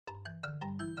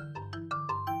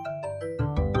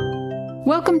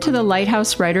Welcome to the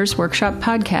Lighthouse Writers Workshop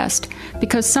podcast,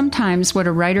 because sometimes what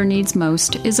a writer needs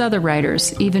most is other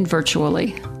writers, even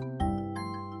virtually.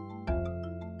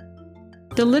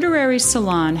 The Literary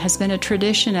Salon has been a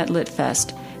tradition at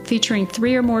LitFest, featuring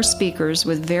 3 or more speakers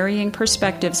with varying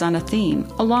perspectives on a theme,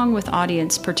 along with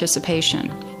audience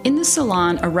participation. In the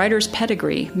salon, A Writer's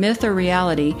Pedigree, Myth or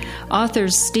Reality,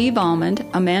 authors Steve Almond,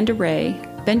 Amanda Ray,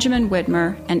 Benjamin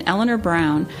Whitmer, and Eleanor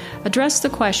Brown address the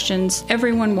questions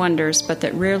everyone wonders but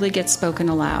that rarely get spoken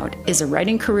aloud. Is a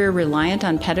writing career reliant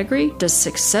on pedigree? Does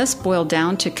success boil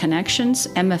down to connections,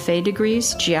 MFA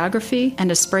degrees, geography,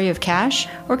 and a spray of cash?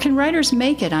 Or can writers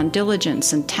make it on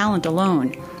diligence and talent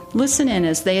alone? Listen in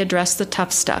as they address the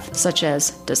tough stuff, such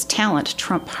as, does talent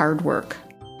trump hard work?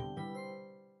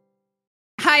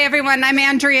 Hi, everyone. I'm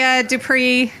Andrea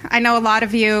Dupree. I know a lot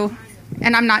of you,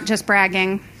 and I'm not just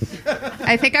bragging.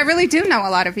 I think I really do know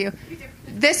a lot of you.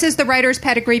 This is the Writer's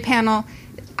Pedigree panel.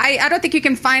 I don't think you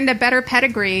can find a better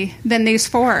pedigree than these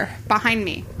 4 behind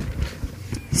me.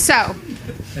 So.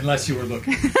 Unless you were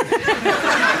looking. But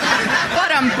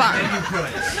I'm bummed.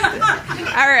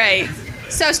 All right.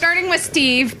 So starting with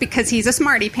Steve, because he's a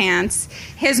smarty pants,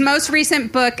 his most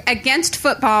recent book, Against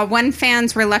Football, One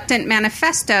Fan's Reluctant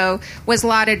Manifesto, was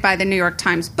lauded by the New York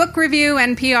Times Book Review,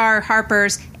 NPR,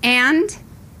 Harper's, and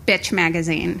Bitch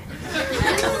Magazine.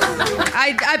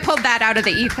 I pulled that out of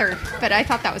the ether, but I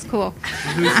thought that was cool.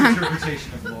 Loose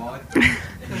interpretation of law.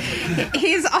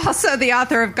 He's also the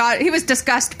author of God. He was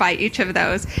discussed by each of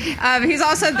those. He's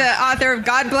also the author of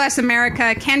God Bless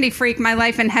America, Candy Freak, My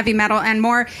Life in Heavy Metal, and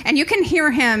more. And you can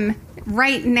hear him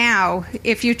right now,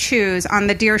 if you choose, on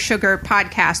the Dear Sugar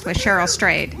podcast with Cheryl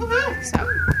Strayed. So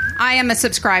I am a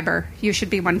subscriber. You should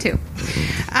be one too.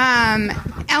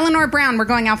 Eleanor Brown, we're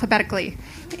going alphabetically,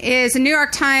 is a New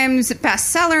York Times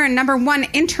bestseller and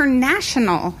 #1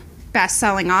 international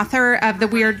best-selling author of the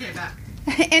weird...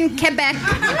 In Quebec.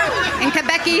 In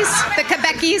Quebecies. The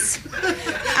Quebecies.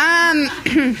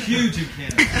 Huge in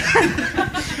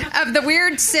Canada. Of the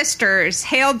Weird Sisters,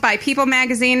 hailed by People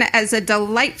magazine as a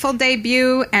delightful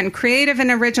debut and creative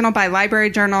and original by Library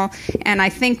Journal, and I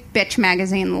think Bitch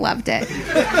magazine loved it.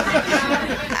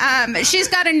 She's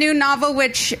got a new novel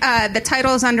which the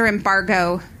title is under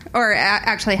embargo, or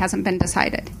actually hasn't been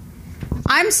decided.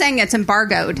 I'm saying it's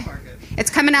embargoed.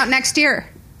 It's coming out next year.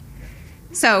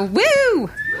 So, woo!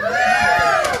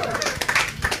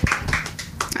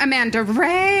 Amanda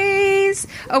Ray's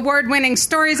award-winning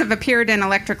stories have appeared in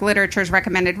Electric Literature's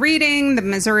recommended reading, the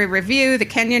Missouri Review, the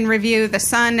Kenyon Review, the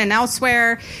Sun, and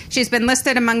elsewhere. She's been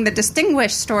listed among the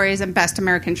distinguished stories and best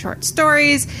American short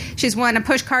stories. She's won a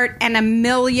Pushcart and a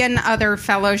million other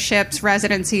fellowships,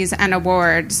 residencies, and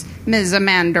awards. Ms.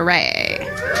 Amanda Ray.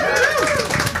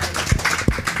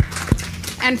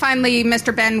 And finally,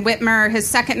 Mr. Ben Whitmer, his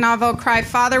second novel, Cry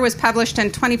Father, was published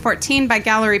in 2014 by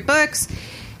Gallery Books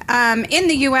in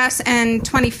the U.S. and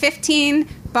 2015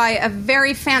 by a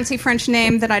very fancy French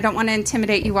name that I don't want to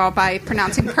intimidate you all by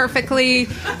pronouncing perfectly,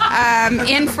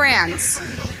 in France.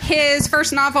 His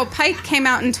first novel, Pike, came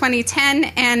out in 2010,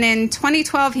 and in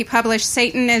 2012 he published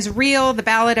Satan is Real, The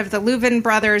Ballad of the Louvin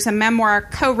Brothers, a memoir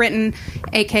co-written,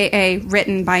 a.k.a.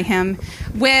 written by him,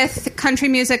 with country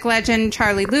music legend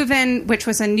Charlie Louvin, which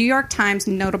was a New York Times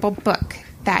notable book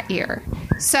that year.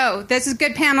 So, this is a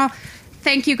good panel.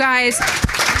 Thank you, guys.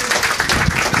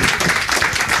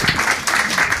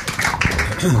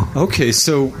 Okay,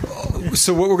 so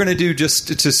what we're going to do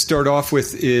just to start off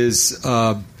with is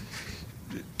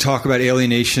talk about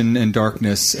alienation and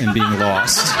darkness and being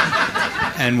lost.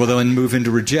 And we'll then move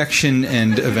into rejection,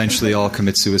 and eventually I'll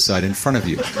commit suicide in front of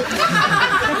you.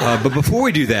 But before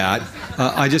we do that,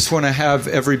 I just want to have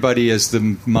everybody, as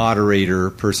the moderator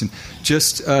person,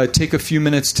 just take a few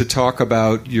minutes to talk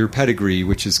about your pedigree,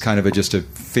 which is kind of just a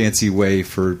fancy way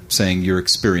for saying your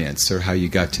experience or how you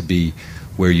got to be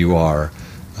where you are.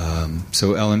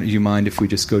 So, Ellen, do you mind if we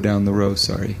just go down the row?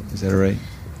 Sorry. Is that all right?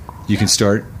 You can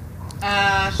start?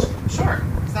 Sure.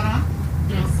 Is that on?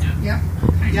 Yes. Yeah.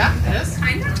 Yeah, it is?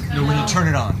 Kind of. No, when you turn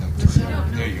it on.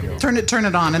 There you go. Turn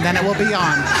it on, and then it will be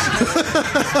on.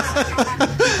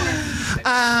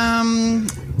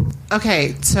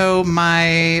 Okay, so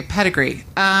my pedigree.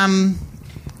 And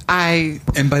by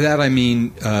that I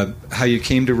mean how you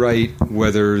came to write,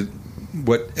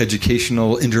 what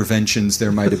educational interventions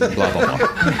there might have been, blah, blah, blah.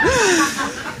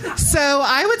 So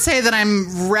I would say that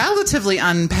I'm relatively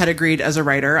unpedigreed as a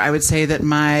writer. I would say that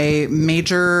my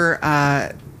major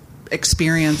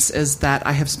experience is that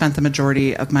I have spent the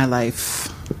majority of my life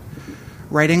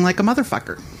writing like a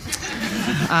motherfucker.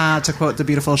 to quote the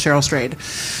beautiful Cheryl Strayed.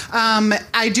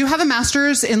 I do have a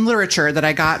master's in literature that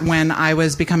I got when I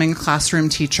was becoming a classroom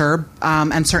teacher,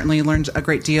 and certainly learned a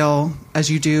great deal, as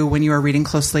you do when you are reading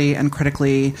closely and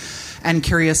critically and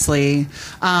curiously.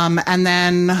 And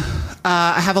then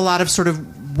I have a lot of sort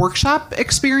of workshop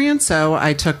experience. So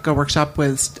I took a workshop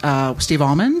with Steve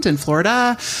Almond in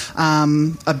Florida,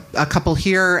 a couple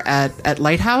here at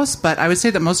Lighthouse, but I would say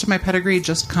that most of my pedigree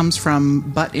just comes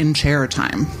from butt-in-chair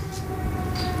time.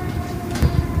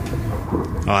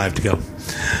 Oh, I have to go.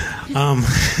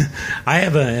 I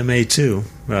have a MA too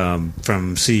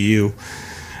from CU,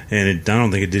 and I don't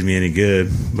think it did me any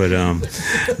good, but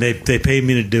they paid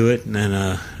me to do it, and then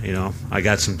I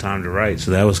got some time to write,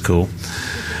 so that was cool.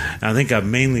 I think I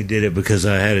mainly did it because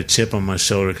I had a chip on my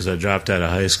shoulder because I dropped out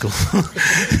of high school.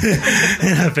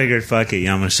 And I figured, fuck it,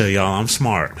 I'm going to show y'all I'm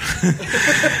smart.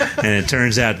 And it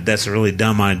turns out that that's a really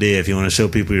dumb idea. If you want to show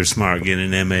people you're smart,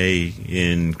 getting an MA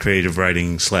in creative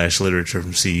writing / literature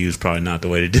from CU is probably not the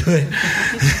way to do it.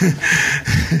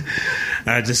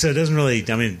 So it doesn't really, I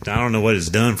don't know what it's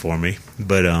done for me,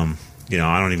 but, I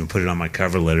don't even put it on my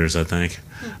cover letters, I think.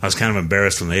 I was kind of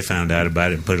embarrassed when they found out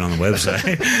about it and put it on the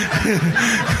website.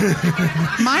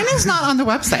 Mine is not on the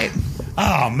website.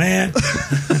 Oh, man.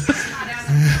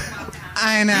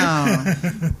 I know.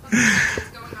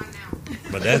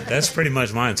 But that's pretty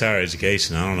much my entire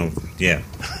education. I don't know. Yeah.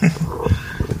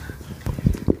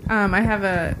 I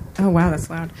have oh wow, that's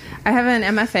loud. I have an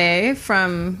MFA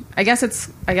from, I guess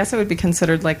it would be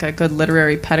considered like a good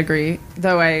literary pedigree,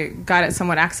 though I got it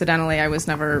somewhat accidentally. I was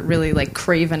never really like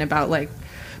craven about like,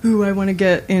 ooh, I want to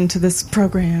get into this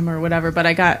program or whatever, but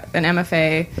I got an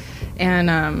MFA, and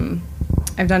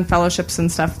I've done fellowships and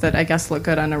stuff that I guess look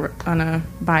good on a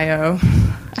bio.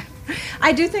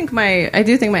 I do think my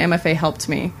MFA helped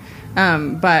me,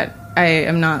 but I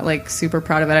am not like super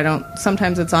proud of it.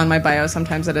 Sometimes it's on my bio,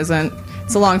 sometimes it isn't.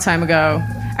 It's a long time ago.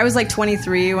 I was like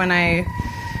 23 when I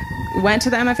went to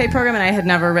the MFA program, and I had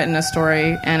never written a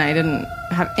story, and I didn't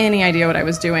have any idea what I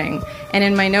was doing. And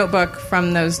in my notebook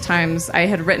from those times, I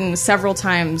had written several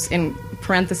times in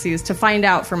parentheses to find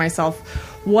out for myself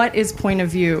what is point of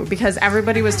view, because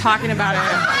everybody was talking about it.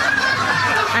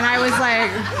 And I was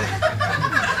like,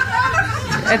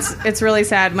 it's really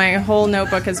sad. My whole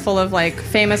notebook is full of like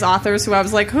famous authors who I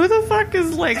was like, who the fuck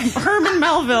is like Herman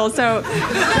Melville? So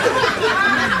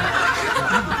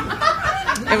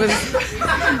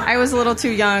I was a little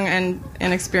too young and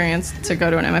inexperienced to go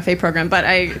to an MFA program, but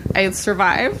I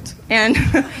survived, and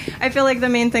I feel like the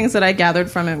main things that I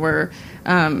gathered from it were,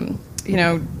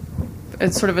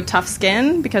 it's sort of a tough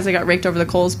skin, because I got raked over the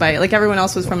coals by, like, everyone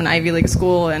else was from an Ivy League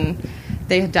school, and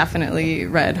they had definitely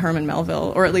read Herman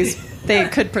Melville, or at least they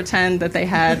could pretend that they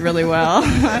had really well.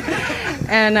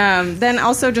 And then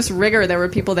also just rigor. There were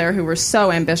people there who were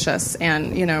so ambitious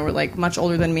and, were like much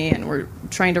older than me and were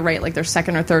trying to write like their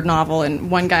second or third novel.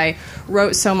 And one guy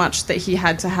wrote so much that he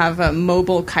had to have a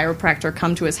mobile chiropractor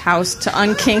come to his house to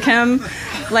unkink him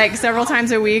like several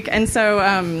times a week. And so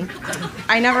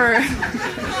I never... He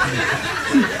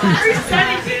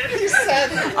said he did. He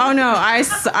said. Oh no, I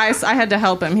had to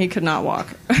help him. He could not walk.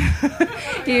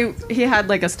 He had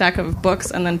like a stack of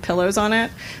books and then pillows on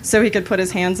it, so he could put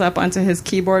his hands up onto his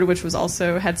keyboard, which was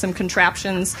also had some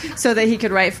contraptions, so that he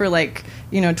could write for like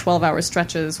 12-hour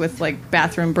stretches with like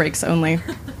bathroom breaks only.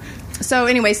 So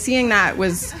anyway, seeing that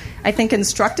was, I think,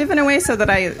 instructive in a way, so that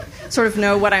I sort of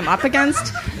know what I'm up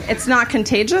against. It's not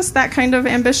contagious, that kind of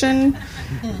ambition,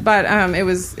 but it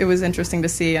was interesting to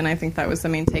see, and I think that was the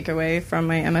main takeaway from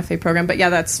my MFA program. But yeah,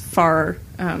 that's far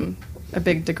a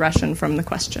big digression from the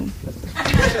question.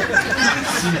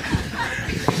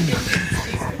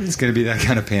 It's going to be that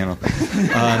kind of panel.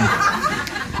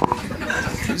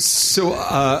 So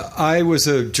I was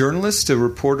a journalist, a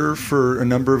reporter for a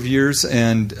number of years,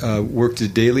 and worked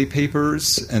at daily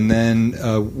papers, and then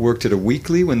worked at a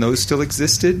weekly when those still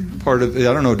existed. Part of, I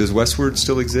don't know, does Westward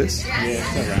still exist?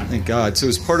 Yeah. Thank God. So it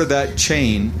was part of that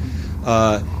chain,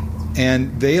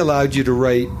 and they allowed you to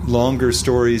write longer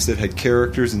stories that had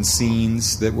characters and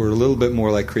scenes that were a little bit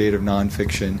more like creative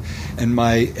nonfiction. And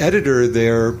my editor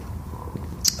there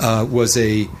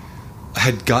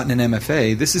had gotten an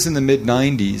MFA. This is in the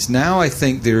mid-'90s. Now I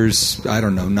think there's,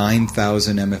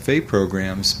 9,000 MFA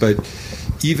programs. But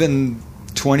even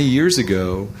 20 years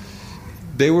ago,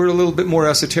 they were a little bit more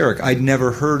esoteric. I'd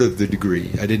never heard of the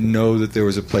degree. I didn't know that there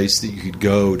was a place that you could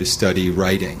go to study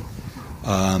writing.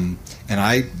 And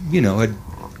I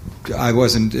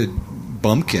wasn't a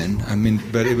bumpkin.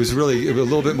 But it was really a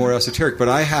little bit more esoteric. But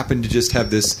I happened to just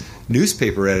have this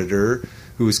newspaper editor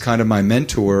who was kind of my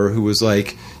mentor, who was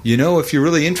like, if you're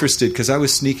really interested, because I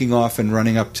was sneaking off and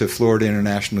running up to Florida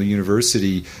International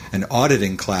University and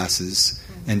auditing classes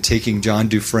and taking John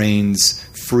Dufresne's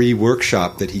free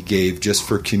workshop that he gave just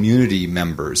for community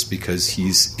members because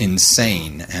he's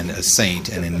insane and a saint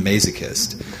and a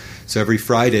masochist. So every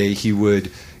Friday he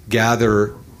would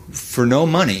gather for no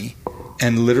money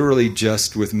and literally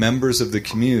just with members of the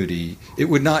community. It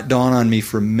would not dawn on me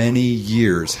for many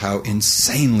years how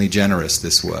insanely generous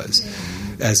this was.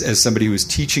 As somebody who was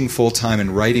teaching full-time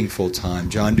and writing full-time,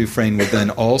 John Dufresne would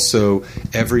then also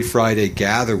every Friday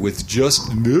gather with just,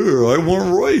 I want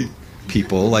to write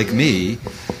people like me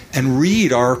and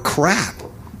read our crap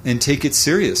and take it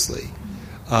seriously.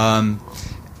 And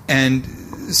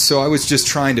so I was just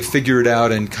trying to figure it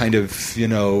out and kind of,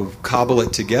 cobble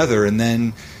it together. And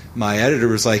then my editor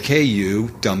was like, hey, you,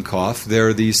 dumbcough, there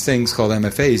are these things called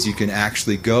MFAs. You can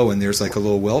actually go and there's like a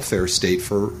little welfare state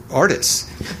for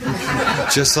artists.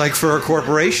 Just like for our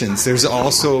corporations, there's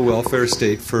also a welfare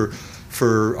state for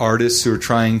artists who are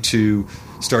trying to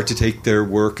start to take their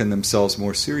work and themselves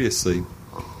more seriously.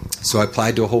 So I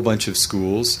applied to a whole bunch of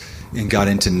schools and got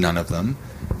into none of them,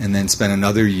 and then spent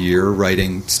another year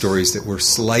writing stories that were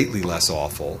slightly less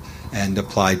awful, and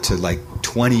applied to like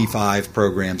 25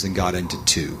 programs and got into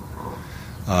 2.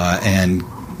 And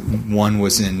one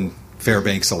was in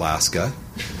Fairbanks, Alaska.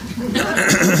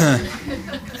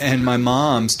 And my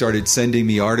mom started sending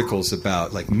me articles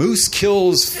about like moose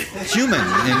kills human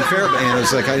in Fairbanks. And it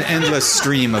was like an endless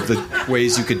stream of the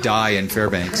ways you could die in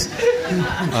Fairbanks.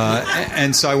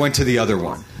 And so I went to the other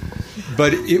one.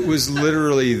 But it was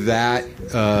literally that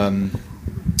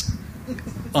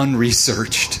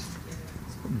unresearched.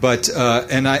 But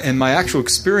and my actual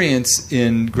experience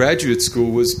in graduate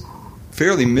school was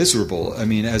fairly miserable. I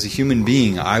mean, as a human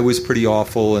being, I was pretty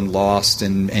awful and lost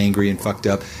and angry and fucked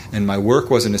up, and my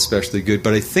work wasn't especially good.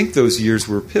 But I think those years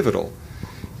were pivotal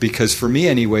because for me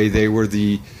anyway, they were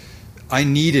I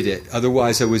needed it.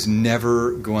 Otherwise, I was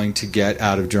never going to get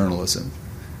out of journalism.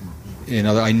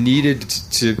 I needed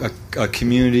a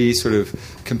community, sort of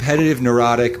competitive,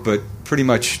 neurotic, but pretty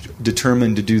much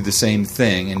determined to do the same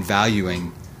thing and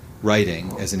valuing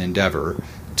writing as an endeavor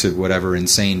to whatever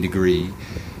insane degree.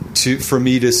 For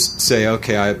me to say,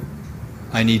 okay,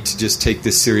 I need to just take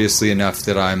this seriously enough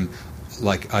that I'm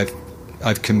like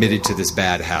I've committed to this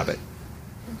bad habit.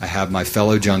 I have my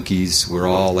fellow junkies. We're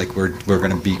all like we're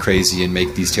going to be crazy and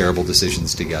make these terrible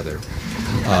decisions together.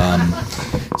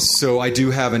 So I do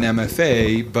have an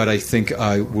MFA, but I think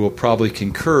I will probably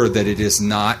concur that it has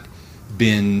not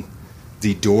been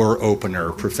the door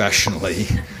opener professionally.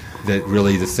 That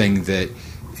really the thing that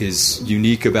is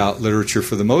unique about literature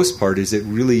for the most part is it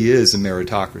really is a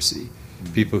meritocracy.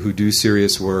 People who do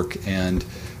serious work and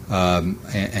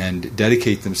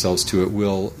dedicate themselves to it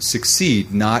will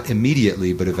succeed, not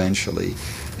immediately, but eventually.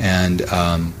 And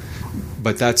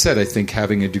but that said, I think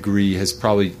having a degree has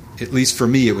probably, at least for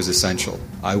me, it was essential.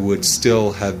 I would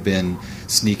still have been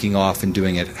sneaking off and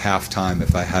doing it half-time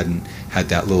if I hadn't had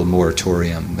that little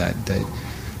moratorium that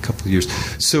couple of years.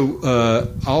 So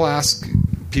I'll ask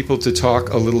people to talk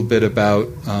a little bit about,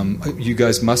 you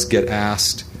guys must get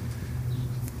asked,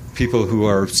 people who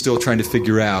are still trying to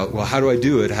figure out, well, how do I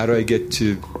do it? How do I get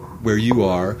to where you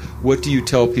are? What do you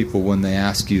tell people when they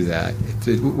ask you that?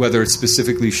 Whether it's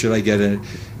specifically, should I get an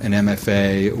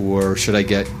MFA or should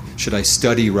I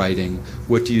study writing?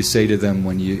 What do you say to them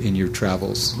when you in your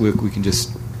travels? We can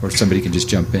just, or somebody can just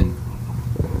jump in.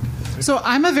 So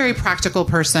I'm a very practical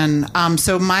person.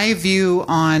 So my view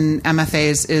on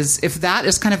MFAs is if that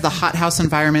is kind of the hothouse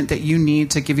environment that you need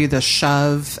to give you the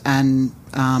shove and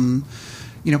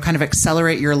kind of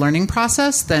accelerate your learning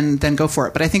process, then go for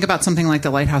it. But I think about something like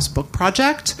the Lighthouse Book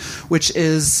Project, which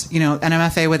is an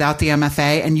MFA without the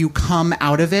MFA, and you come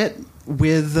out of it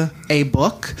with a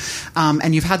book,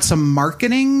 and you've had some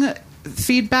marketing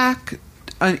feedback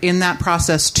in that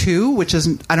process too, which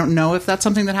is, I don't know if that's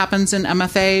something that happens in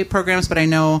MFA programs, but I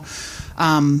know,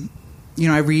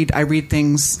 I read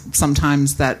things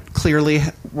sometimes that clearly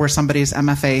were somebody's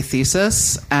MFA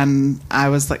thesis, and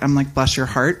I'm like, bless your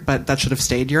heart, but that should have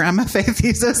stayed your MFA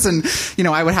thesis, and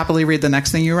I would happily read the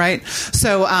next thing you write.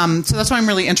 So that's why I'm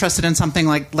really interested in something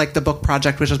like the book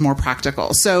project, which is more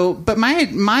practical. So, but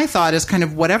my thought is kind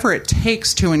of whatever it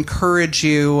takes to encourage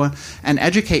you and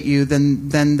educate you,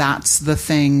 then that's the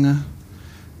thing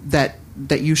that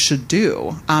you should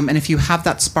do. And if you have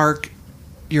that spark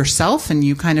yourself and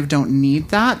you kind of don't need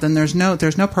that, then there's no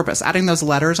purpose. Adding those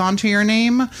letters onto your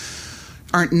name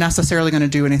aren't necessarily going to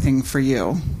do anything for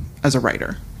you as a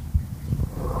writer.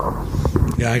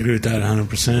 Yeah, I agree with that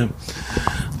 100%.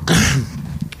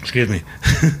 Excuse me.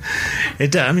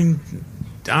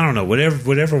 I don't know,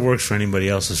 whatever works for anybody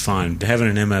else is fine.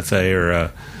 Having an MFA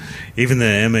or even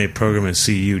the MA program at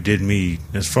CU did me,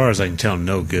 as far as I can tell,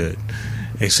 no good,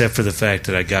 except for the fact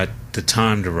that I got the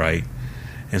time to write,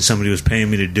 and somebody was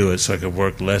paying me to do it so I could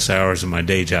work less hours in my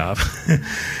day job,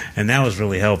 and that was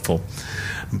really helpful.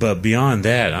 But beyond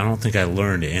that, I don't think I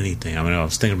learned anything. I mean, I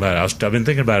was thinking about it. I've been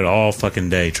thinking about it all fucking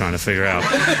day, trying to figure out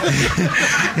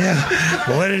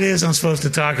what it is I'm supposed to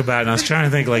talk about. And I was trying to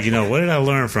think, like, what did I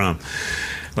learn from?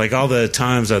 Like all the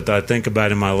times I think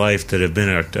about in my life that have been,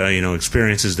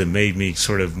 experiences that made me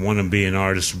sort of want to be an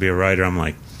artist or be a writer. I'm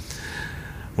like,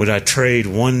 would I trade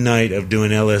one night of doing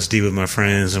LSD with my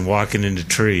friends and walking into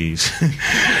trees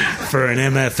for an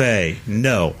MFA?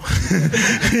 No.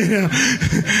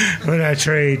 Would I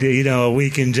trade, a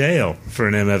week in jail for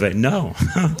an MFA? No.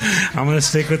 I'm going to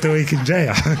stick with the week in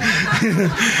jail.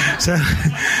 So,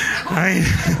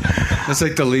 that's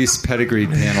like the least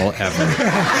pedigreed panel ever.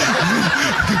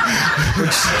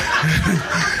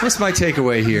 What's my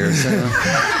takeaway here? So,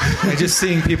 just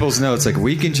seeing people's notes, like,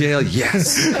 week in jail,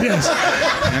 yes.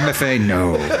 MFA,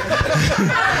 no.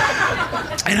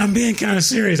 And I'm being kind of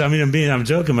serious. I mean, I'm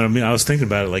joking, but I was thinking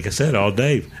about it, like I said, all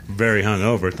day. Very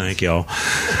hungover. Thank y'all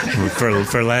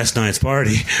for last night's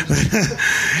party.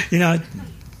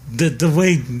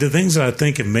 The things that I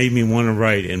think have made me want to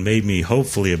write and made me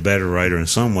hopefully a better writer in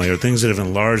some way are things that have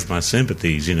enlarged my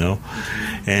sympathies, and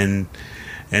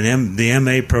the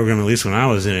MA program, at least when I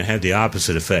was in it, had the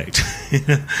opposite effect.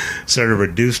 Sort of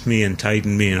reduced me and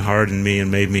tightened me and hardened me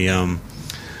and made me, I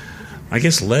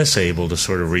guess, less able to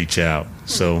sort of reach out.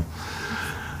 So,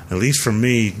 at least for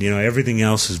me, everything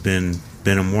else has been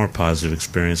a more positive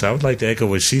experience. I would like to echo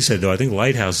what she said, though. I think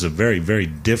Lighthouse is a very, very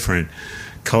different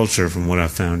culture from what I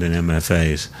found in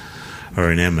MFAs. Or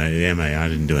in MA. I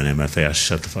didn't do an MFA. I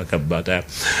shut the fuck up about that.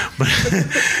 But,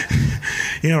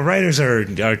 writers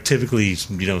are typically,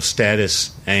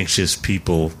 status anxious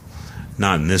people,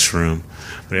 not in this room,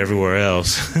 but everywhere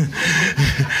else,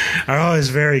 are always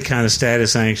very kind of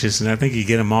status anxious. And I think you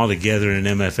get them all together in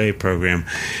an MFA program,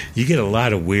 you get a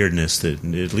lot of weirdness that,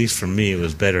 at least for me, it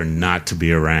was better not to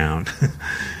be around.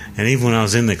 And even when I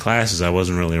was in the classes, I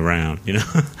wasn't really around,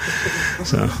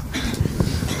 So...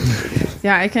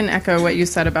 Yeah, I can echo what you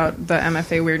said about the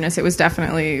MFA weirdness. It was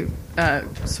definitely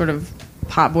sort of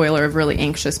potboiler of really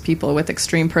anxious people with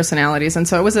extreme personalities. And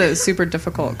so it was a super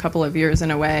difficult couple of years in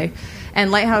a way.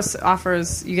 And Lighthouse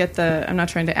offers, you get I'm not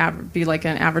trying to be like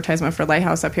an advertisement for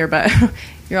Lighthouse up here, but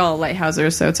you're all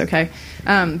Lighthousers, so it's okay.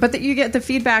 But you get the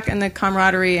feedback and the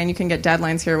camaraderie, and you can get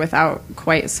deadlines here without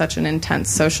quite such an intense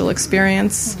social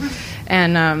experience.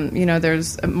 And,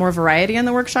 there's more variety in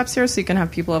the workshops here, so you can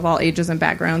have people of all ages and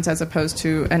backgrounds as opposed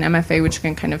to an MFA, which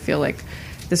can kind of feel like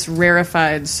this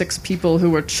rarefied 6 people who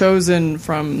were chosen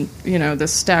from,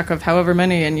 this stack of however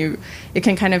many, and it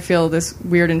can kind of feel this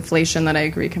weird inflation that I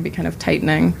agree can be kind of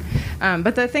tightening.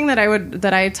 But the thing that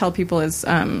I tell people is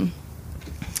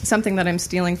something that I'm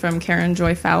stealing from Karen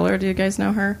Joy Fowler. Do you guys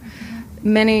know her?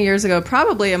 Many years ago,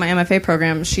 probably in my MFA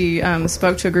program, she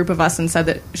spoke to a group of us and said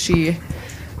that she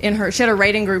had a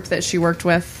writing group that she worked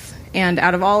with, and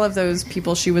out of all of those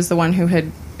people, she was the one who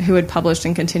had published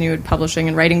and continued publishing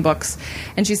and writing books.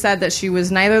 And she said that she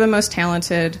was neither the most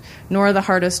talented nor the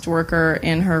hardest worker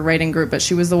in her writing group, but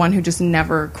she was the one who just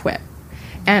never quit.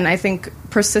 And I think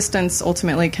persistence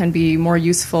ultimately can be more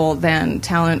useful than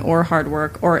talent or hard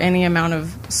work or any amount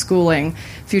of schooling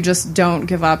if you just don't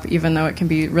give up, even though it can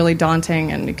be really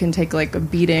daunting and it can take like a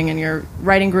beating in your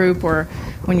writing group, or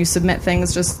when you submit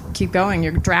things, just keep going.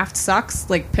 Your draft sucks,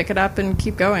 like pick it up and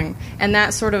keep going. And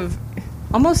that sort of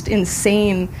almost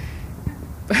insane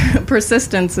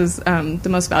persistence is the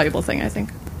most valuable thing, I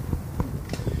think.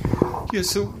 Yeah,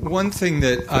 so one thing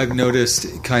that I've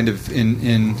noticed kind of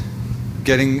in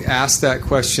getting asked that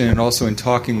question and also in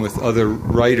talking with other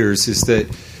writers is that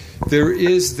there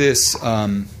is this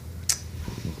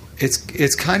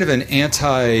it's kind of an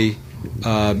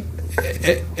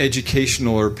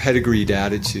anti-educational or pedigreed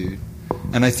attitude.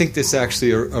 And I think this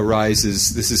actually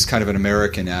arises, this is kind of an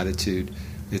American attitude.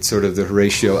 It's sort of the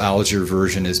Horatio Alger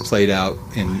version is played out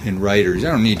in writers. I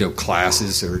don't need no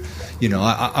classes, or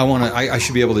I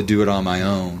should be able to do it on my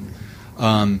own.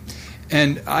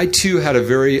 And I too had a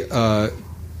very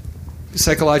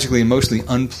psychologically, emotionally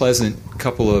unpleasant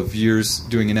couple of years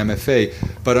doing an MFA.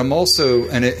 But I'm also,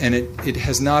 and it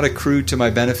has not accrued to my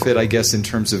benefit, I guess, in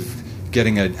terms of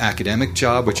getting an academic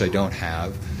job, which I don't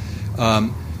have.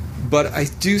 But I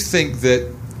do think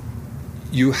that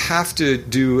you have to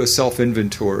do a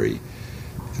self-inventory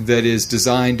that is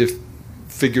designed to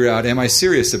figure out, am I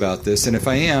serious about this? And if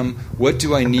I am, what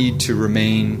do I need to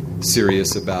remain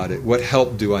serious about it? What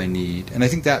help do I need? And I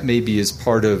think that maybe is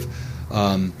part of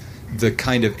the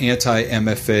kind of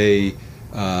anti-MFA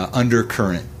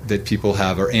undercurrent that people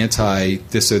have, or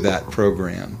anti-this or that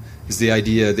program, is the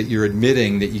idea that you're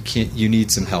admitting that you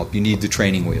need some help, you need the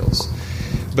training wheels.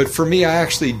 But for me, I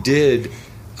actually did,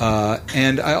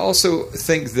 and I also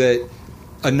think that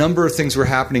a number of things were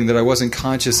happening that I wasn't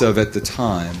conscious of at the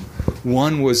time.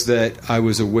 One was that I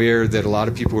was aware that a lot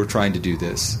of people were trying to do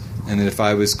this, and that if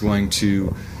I was going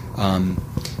to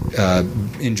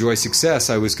enjoy success,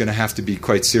 I was going to have to be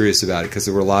quite serious about it, because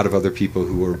there were a lot of other people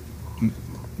who were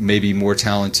maybe more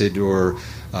talented or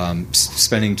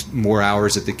spending more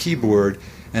hours at the keyboard,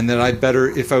 and that I'd better,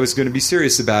 if I was going to be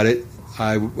serious about it,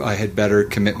 I had better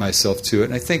commit myself to it.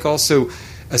 And I think also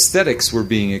aesthetics were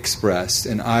being expressed,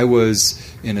 and I was,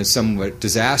 in a somewhat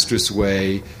disastrous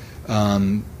way,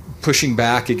 pushing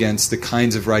back against the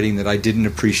kinds of writing that I didn't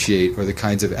appreciate, or the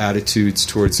kinds of attitudes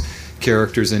towards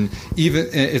characters. And even,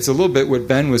 it's a little bit what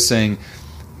Ben was saying,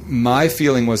 my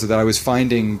feeling was that I was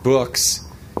finding books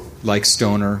like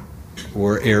Stoner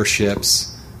or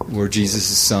Airships or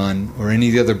Jesus' Son or any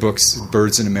of the other books,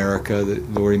 Birds in America, the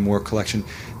Lori Moore collection,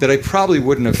 that I probably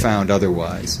wouldn't have found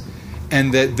otherwise.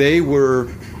 And that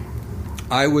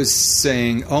I was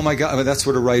saying, oh my God, that's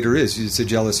what a writer is. It's a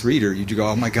jealous reader. You go,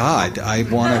 oh my God, I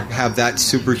want to have that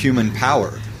superhuman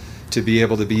power to be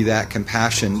able to be that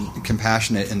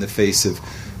compassionate in the face of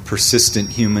persistent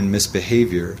human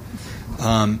misbehavior.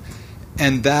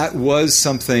 And that was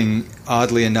something,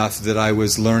 oddly enough, that I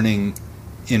was learning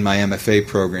in my MFA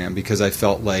program, because I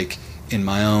felt like in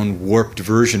my own warped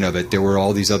version of it, there were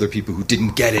all these other people who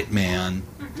didn't get it, man.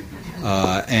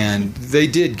 And they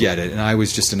did get it, and I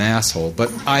was just an asshole.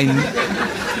 But I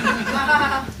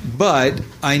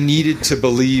needed to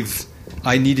believe,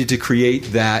 I needed to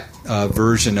create that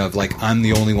version of, like, I'm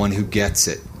the only one who gets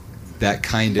it. That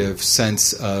kind of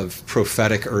sense of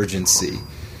prophetic urgency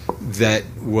that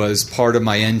was part of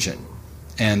my engine.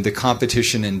 And the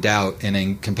competition and doubt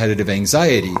and competitive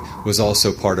anxiety was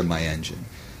also part of my engine.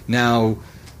 Now,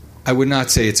 I would not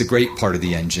say it's a great part of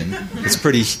the engine. It's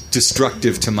pretty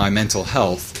destructive to my mental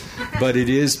health. But it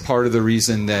is part of the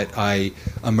reason that I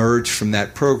emerged from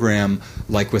that program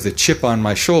like with a chip on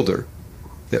my shoulder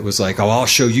that was like, oh, I'll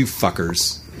show you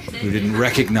fuckers who didn't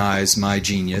recognize my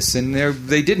genius. And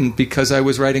they didn't, because I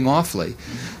was writing awfully.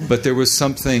 But there was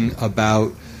something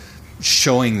about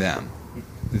showing them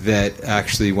that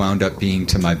actually wound up being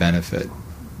to my benefit.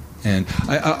 And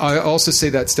I also say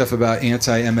that stuff about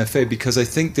anti-MFA because I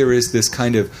think there is this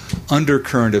kind of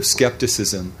undercurrent of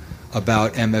skepticism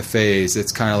about MFAs.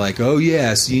 It's kind of like, oh,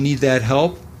 yes, you need that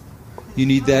help? You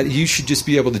need that? You should just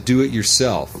be able to do it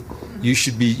yourself. You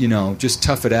should be, just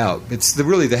tough it out. It's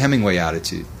really the Hemingway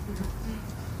attitude.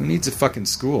 Who needs a fucking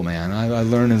school, man? I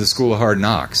learned in the School of Hard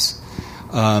Knocks.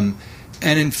 And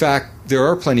in fact, there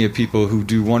are plenty of people who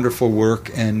do wonderful work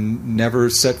and never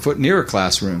set foot near a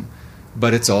classroom.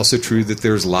 But it's also true that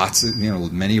there's lots of,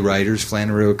 many writers,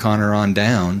 Flannery O'Connor on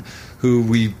down, who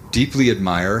we deeply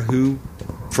admire,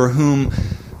 for whom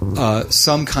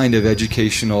some kind of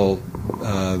educational,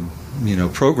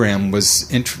 program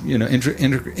was,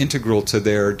 integral to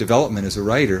their development as a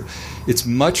writer. It's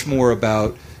much more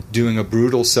about doing a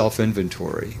brutal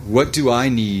self-inventory. What do I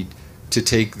need to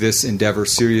take this endeavor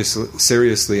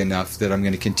seriously enough that I'm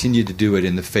going to continue to do it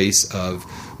in the face of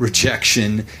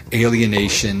rejection,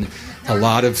 alienation, a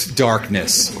lot of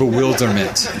darkness,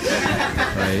 bewilderment,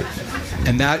 right?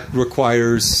 And that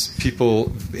requires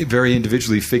people very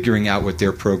individually figuring out what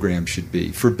their program should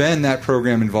be. For Ben, that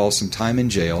program involves some time in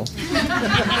jail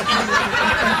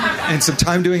and some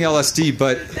time doing LSD,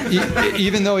 but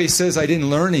even though he says I didn't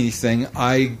learn anything,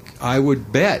 I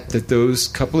would bet that those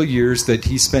couple of years that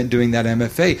he spent doing that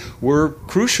MFA were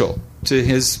crucial to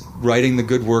his writing the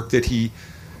good work that he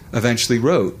eventually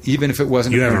wrote, even if it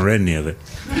wasn't... You haven't read any of it.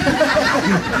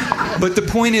 But the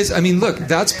point is, look,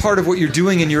 that's part of what you're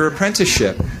doing in your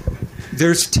apprenticeship.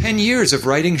 There's 10 years of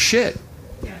writing shit.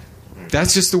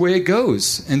 That's just the way it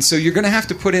goes. And so you're going to have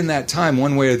to put in that time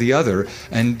one way or the other.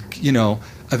 And,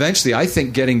 eventually I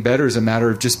think getting better is a matter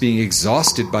of just being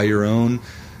exhausted by your own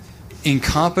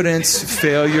incompetence,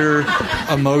 failure,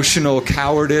 emotional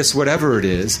cowardice, whatever it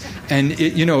is. And,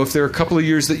 if there are a couple of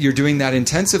years that you're doing that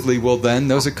intensively, well, then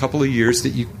those are a couple of years that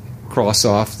you cross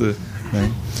off the...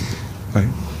 Right?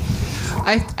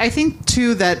 I think,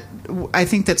 too, that I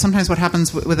think that sometimes what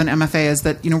happens with an MFA is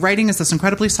that, writing is this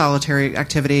incredibly solitary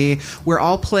activity. We're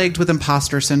all plagued with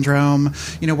imposter syndrome.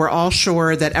 We're all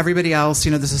sure that everybody else,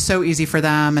 this is so easy for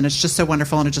them and it's just so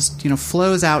wonderful and it just,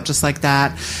 flows out just like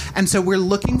that. And so we're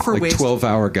looking for ways.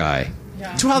 12-hour guy.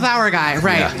 12-hour guy,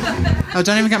 right. Yeah. Oh,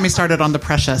 don't even get me started on the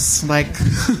precious. But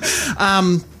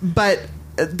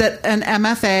that an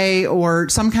MFA or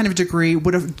some kind of degree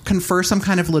would confer some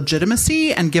kind of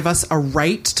legitimacy and give us a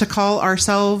right to call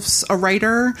ourselves a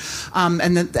writer,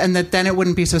 and that then it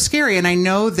wouldn't be so scary. And I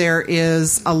know there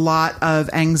is a lot of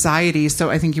anxiety.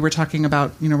 So I think you were talking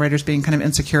about writers being kind of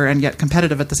insecure and yet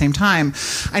competitive at the same time.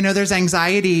 I know there's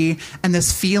anxiety and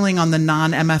this feeling on the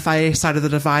non-MFA side of the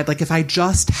divide, like if I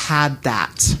just had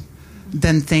that,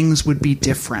 then things would be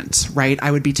different, right?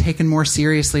 I would be taken more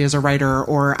seriously as a writer,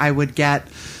 or I would get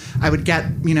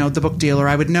the book deal, or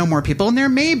I would know more people. And there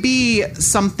may be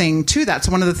something to that.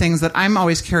 So one of the things that I'm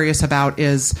always curious about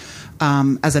is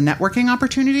as a networking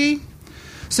opportunity.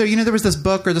 So, there was this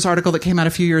book or this article that came out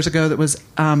a few years ago that was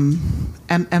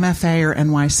MFA or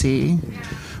NYC,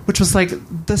 which was like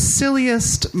the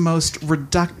silliest, most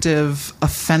reductive,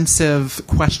 offensive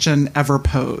question ever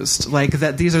posed. Like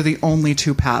that these are the only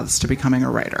two paths to becoming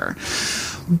a writer.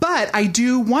 But I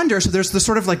do wonder, so there's this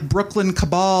sort of like Brooklyn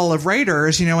cabal of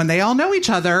writers, and they all know each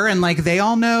other and like they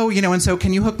all know, and so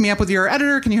can you hook me up with your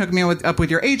editor? Can you hook me up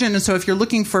with your agent? And so if you're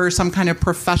looking for some kind of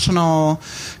professional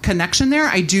connection there,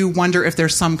 I do wonder if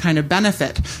there's some kind of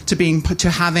benefit to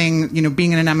having,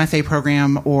 being in an MFA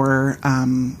program or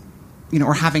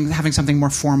or having something more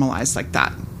formalized like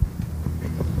that.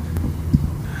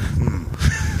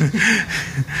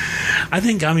 I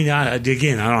think,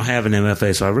 again, I don't have an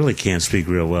MFA, so I really can't speak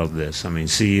real well to this.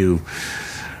 CU,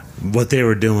 what they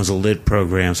were doing was a lit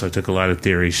program, so I took a lot of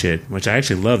theory shit, which I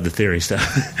actually love the theory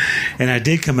stuff. And I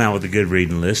did come out with a good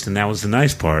reading list, and that was the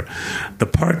nice part. The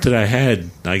part that I had,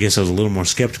 I guess I was a little more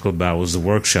skeptical about, was the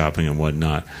workshopping and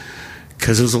whatnot.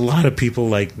 Because there was a lot of people,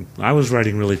 like, I was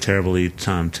writing really terribly at the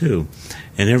time, too.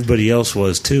 And everybody else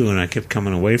was, too. And I kept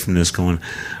coming away from this going,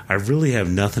 I really have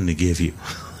nothing to give you.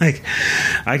 Like,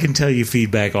 I can tell you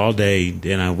feedback all day,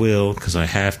 and I will, because I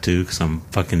have to, because I'm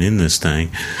fucking in this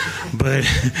thing. But,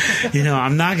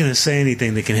 I'm not going to say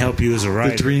anything that can help you as a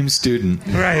writer. The dream student.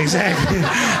 Right, exactly.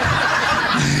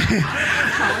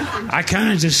 I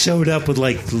kind of just showed up with,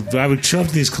 I would show up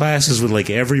to these classes with,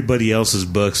 everybody else's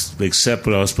books except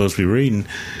what I was supposed to be reading.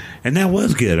 And that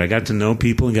was good. I got to know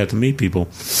people and got to meet people.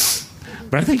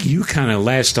 But I think you kind of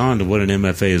latched on to what an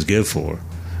MFA is good for.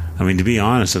 To be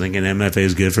honest, I think an MFA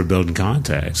is good for building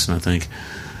contacts. And I think,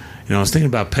 I was thinking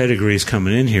about pedigrees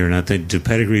coming in here, and I think, do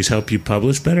pedigrees help you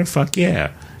publish better? Fuck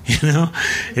yeah.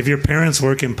 If your parents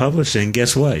work in publishing,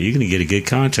 guess what? You're going to get a good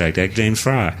contract at James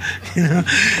Fry.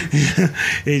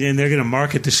 And they're going to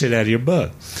market the shit out of your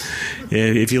book.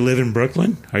 If you live in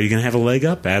Brooklyn, are you going to have a leg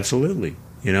up? Absolutely.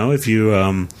 If you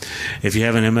have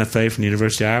an MFA from the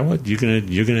University of Iowa,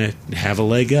 you're gonna have a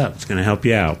leg up. It's going to help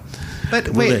you out. But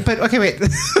wait.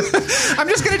 I'm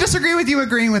just going to disagree with you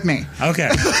agreeing with me. Okay.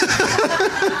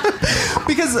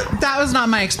 Because that was not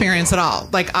my experience at all.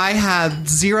 Like, I had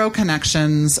zero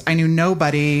connections. I knew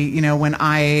nobody.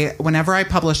 Whenever I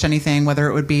published anything, whether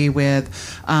it would be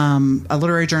with a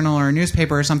literary journal or a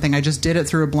newspaper or something, I just did it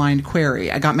through a blind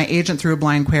query. I got my agent through a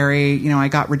blind query. I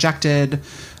got rejected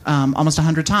almost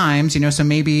 100 times, so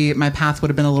maybe my path would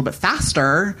have been a little bit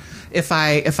faster if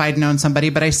I'd known somebody,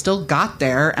 but I still got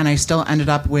there and I still ended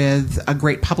up with a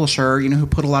great publisher, who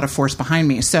put a lot of force behind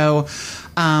me. So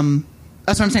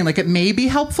that's what I'm saying. Like, it may be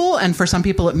helpful, and for some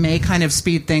people it may kind of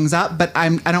speed things up, but I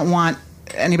don't want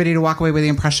anybody to walk away with the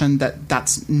impression that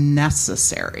that's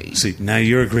necessary. See, now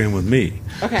you're agreeing with me.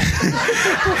 Okay.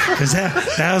 Because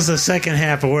that was the second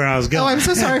half of where I was going. Oh, I'm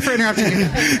so sorry for interrupting you.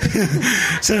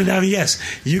 So, yes,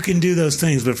 you can do those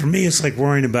things, but for me, it's like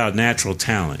worrying about natural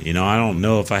talent. I don't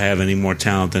know if I have any more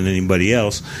talent than anybody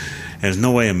else. There's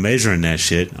no way of measuring that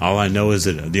shit. All I know is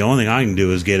that the only thing I can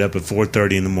do is get up at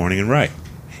 4:30 in the morning and write,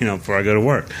 before I go to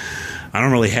work. I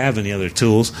don't really have any other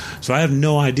tools, so I have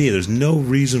no idea. There's no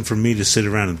reason for me to sit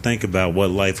around and think about what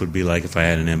life would be like if I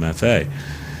had an MFA,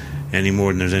 any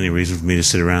more than there's any reason for me to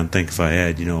sit around and think if I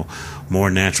had,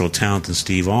 more natural talent than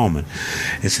Steve Allman.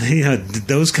 It's,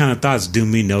 those kind of thoughts do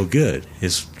me no good.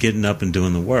 It's getting up and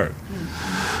doing the work.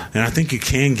 And I think you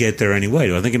can get there anyway.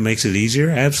 Do I think it makes it easier?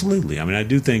 Absolutely. I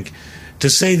do think to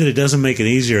say that it doesn't make it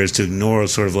easier is to ignore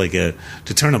to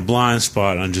turn a blind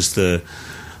spot on just the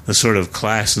sort of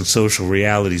class and social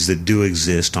realities that do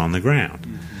exist on the ground.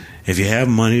 Mm-hmm. If you have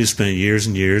money to spend years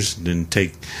and years and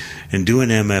do an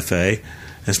MFA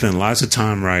and spend lots of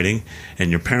time writing, and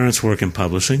your parents work in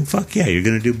publishing, fuck yeah, you're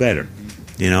going to do better.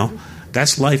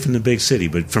 that's life in the big city.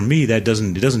 But for me, it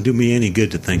doesn't do me any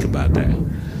good to think about that.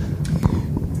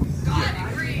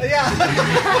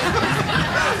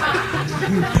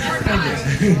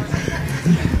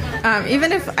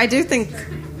 Even if I do think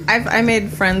I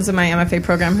made friends in my MFA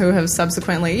program who have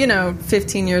subsequently,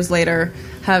 15 years later,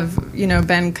 have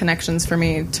been connections for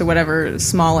me to whatever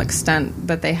small extent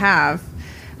that they have.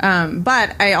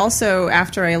 But I also,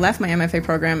 after I left my MFA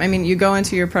program, you go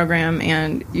into your program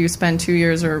and you spend 2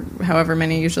 years or however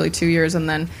many, usually 2 years, and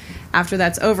then after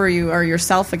that's over, you are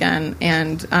yourself again.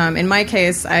 And in my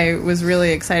case, I was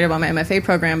really excited about my MFA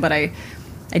program, but I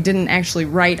didn't actually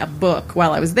write a book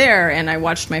while I was there, and I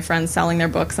watched my friends selling their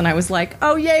books, and I was like,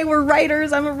 oh, yay, we're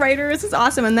writers, I'm a writer, this is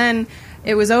awesome. And then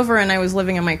it was over, and I was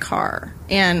living in my car,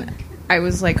 and I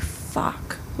was like,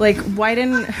 fuck. Like, why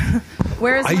didn't...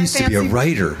 Where's I used to be a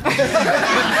writer.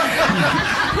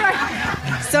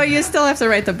 Right. So you still have to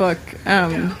write the book,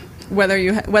 whether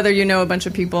you know a bunch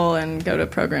of people and go to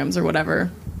programs or whatever.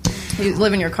 You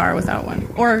live in your car without one.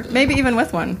 Or maybe even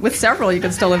with one. With several, you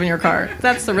could still live in your car.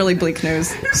 That's the really bleak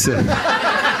news.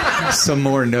 Some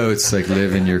more notes, like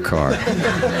live in your car.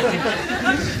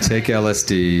 Take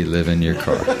LSD, live in your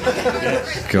car.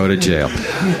 Go to jail.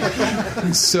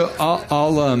 So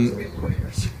I'll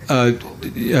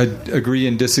agree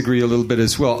and disagree a little bit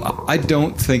as well. I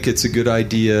don't think it's a good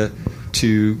idea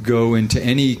to go into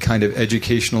any kind of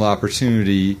educational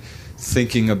opportunity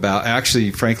thinking about, actually,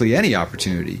 frankly, any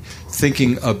opportunity,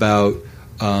 thinking about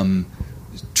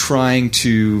trying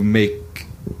to make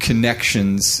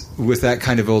connections with that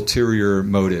kind of ulterior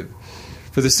motive.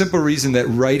 For the simple reason that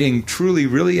writing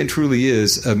really and truly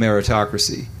is a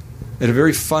meritocracy. At a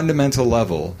very fundamental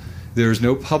level, there's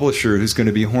no publisher who's going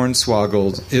to be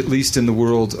hornswoggled, at least in the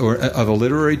world or of a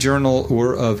literary journal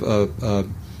or of a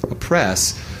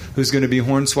press, who's going to be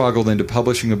hornswoggled into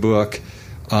publishing a book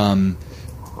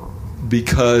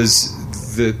because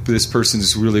this person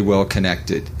is really well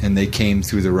connected and they came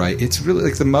through the right. It's really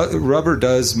like the rubber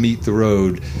does meet the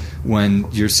road when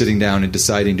you're sitting down and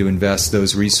deciding to invest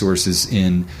those resources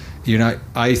in.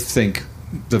 I think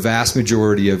the vast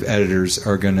majority of editors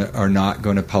are not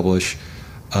going to publish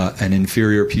an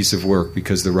inferior piece of work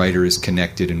because the writer is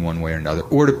connected in one way or another.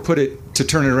 Or to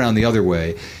turn it around the other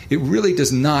way, it really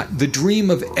does not. The dream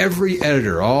of every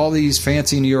editor, all these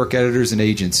fancy New York editors and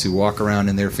agents who walk around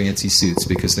in their fancy suits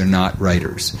because they're not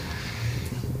writers,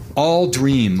 all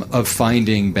dream of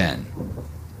finding Ben.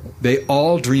 They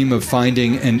all dream of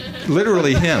finding, and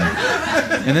literally him.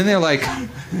 And then they're like,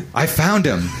 I found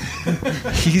him.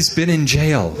 He's been in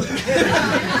jail.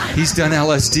 He's done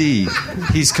LSD.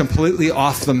 He's completely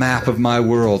off the map of my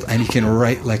world, and he can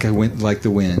write like the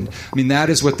wind.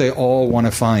 That is what they all want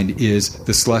to find, is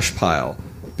the slush pile,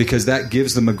 because that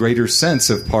gives them a greater sense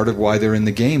of part of why they're in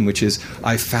the game, which is,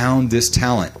 I found this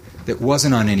talent that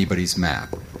wasn't on anybody's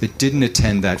map, that didn't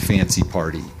attend that fancy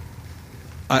party.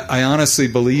 I honestly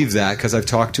believe that because I've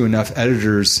talked to enough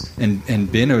editors and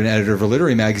been an editor of a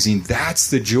literary magazine. That's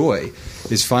the joy,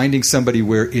 is finding somebody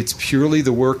where it's purely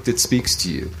the work that speaks to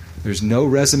you. There's no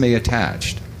resume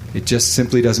attached. It just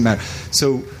simply doesn't matter.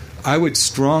 So I would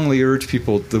strongly urge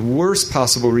people, the worst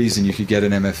possible reason you could get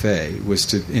an MFA was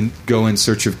to go in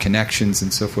search of connections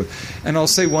and so forth. And I'll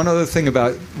say one other thing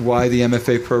about why the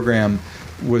MFA program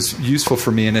was useful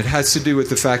for me, and it has to do with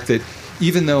the fact that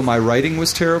even though my writing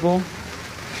was terrible...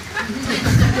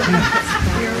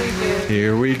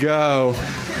 Here we go.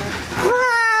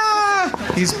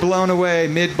 He's blown away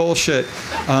mid-bullshit.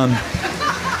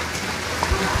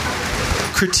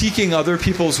 Critiquing other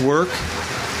people's work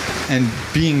and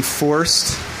being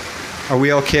forced. Are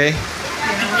we okay?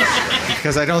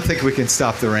 Because I don't think we can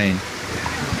stop the rain.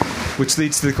 Which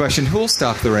leads to the question, who'll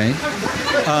stop the rain?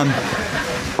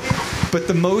 But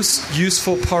the most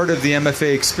useful part of the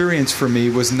MFA experience for me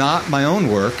was not my own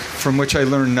work, from which I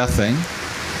learned nothing,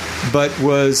 but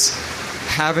was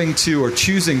having to or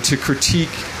choosing to critique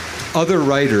other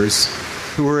writers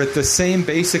who were at the same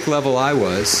basic level I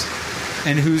was,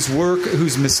 and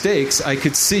whose mistakes I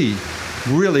could see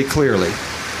really clearly.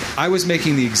 I was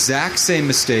making the exact same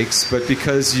mistakes, but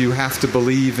because you have to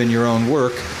believe in your own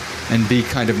work and be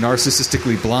kind of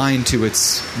narcissistically blind to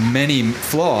its many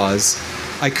flaws,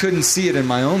 I couldn't see it in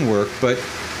my own work, but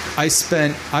I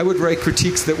would write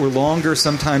critiques that were longer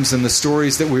sometimes than the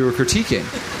stories that we were critiquing.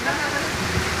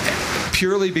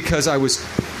 Purely because I was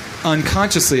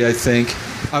unconsciously, I think,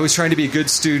 I was trying to be a good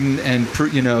student and,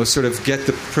 sort of get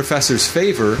the professor's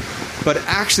favor, but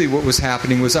actually what was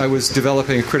happening was I was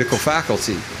developing a critical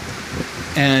faculty.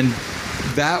 And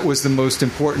that was the most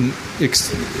important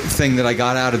thing that I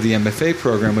got out of the MFA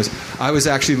program, was I was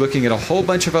actually looking at a whole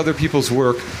bunch of other people's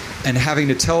work and having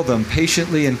to tell them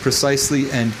patiently and precisely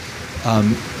and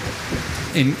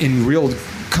in real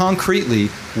concretely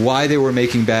why they were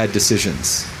making bad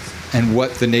decisions and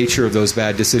what the nature of those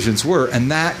bad decisions were.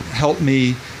 And that helped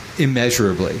me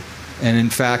immeasurably. And in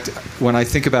fact, when I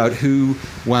think about who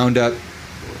wound up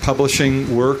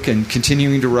publishing work and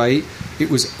continuing to write, it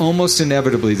was almost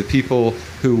inevitably the people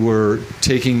who were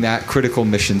taking that critical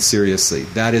mission seriously.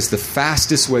 That is the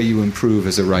fastest way you improve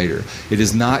as a writer. It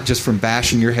is not just from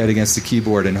bashing your head against the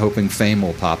keyboard and hoping fame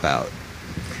will pop out.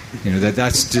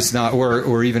 That's just not,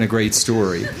 or even a great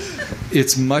story.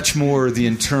 It's much more the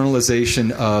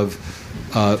internalization of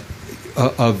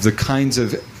the kinds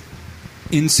of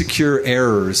insecure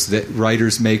errors that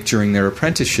writers make during their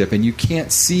apprenticeship, and you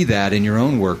can't see that in your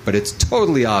own work, but it's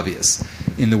totally obvious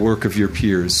in the work of your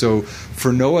peers. So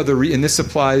for no other reason, and this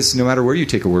applies no matter where you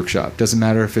take a workshop, doesn't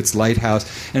matter if it's Lighthouse,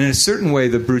 and in a certain way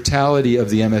the brutality of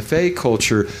the MFA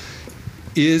culture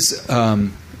is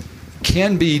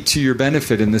can be to your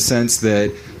benefit in the sense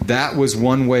that that was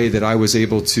one way that I was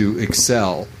able to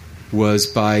excel, was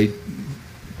by,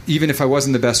 even if I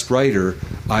wasn't the best writer,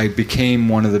 I became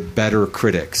one of the better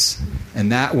critics.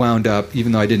 And that wound up,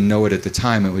 even though I didn't know it at the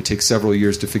time, it would take several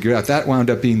years to figure it out, that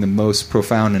wound up being the most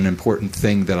profound and important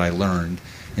thing that I learned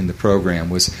in the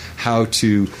program, was how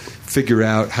to figure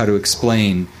out how to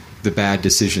explain the bad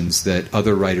decisions that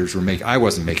other writers were making. I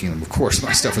wasn't making them, of course.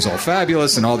 My stuff was all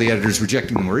fabulous, and all the editors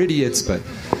rejecting them were idiots, but,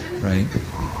 right?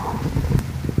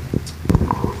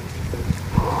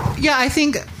 Yeah, I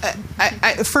think,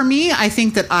 for me, I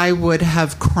think that I would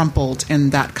have crumpled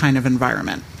in that kind of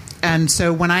environment. And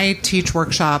so when I teach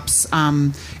workshops,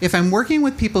 if I'm working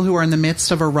with people who are in the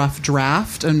midst of a rough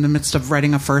draft, in the midst of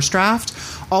writing a first draft,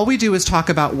 all we do is talk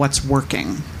about what's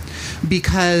working.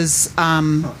 Because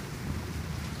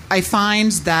I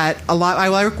find that I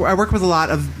work with a lot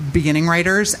of beginning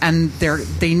writers, and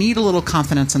they need a little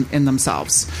confidence in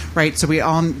themselves, right? So we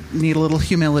all need a little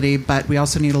humility, but we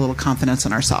also need a little confidence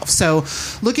in ourselves. So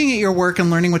looking at your work and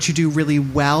learning what you do really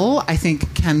well, I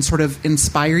think can sort of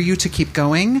inspire you to keep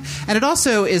going. And it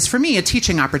also is, for me, a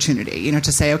teaching opportunity,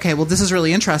 to say, okay, well, this is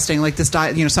really interesting. Like this,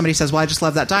 somebody says, well, I just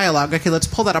love that dialogue. Okay, let's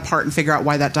pull that apart and figure out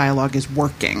why that dialogue is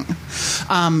working.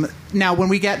 Now, when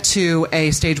we get to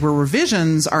a stage where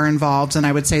revisions are involved, and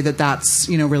I would say that that's,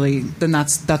 really, then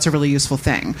that's a really useful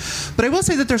thing. But I will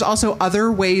say that there's also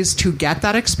other ways to get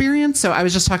that experience. So I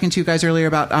was just talking to you guys earlier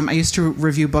about, I used to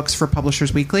review books for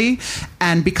Publishers Weekly,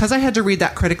 and because I had to read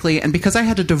that critically, and because I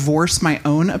had to divorce my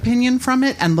own opinion from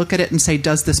it and look at it and say,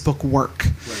 does this book work?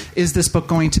 Right. Is this book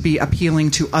going to be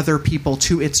appealing to other people,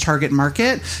 to its target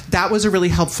market? That was a really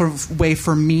helpful way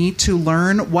for me to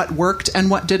learn what worked and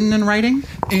what didn't in writing.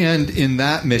 And in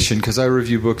that mission, because I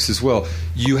review books as well,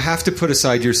 you have to put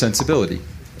aside your sensibility.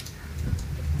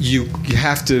 You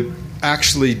have to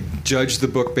actually judge the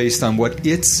book based on what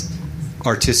its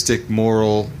artistic,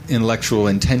 moral, intellectual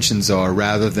intentions are,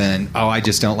 rather than, I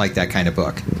just don't like that kind of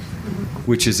book,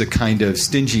 which is a kind of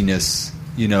stinginess.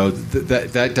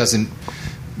 That doesn't.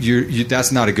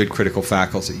 That's not a good critical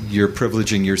faculty. You're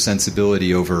privileging your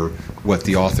sensibility over what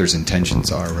the author's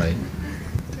intentions are, right?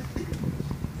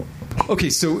 Okay,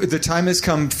 so the time has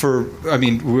come for,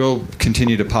 we'll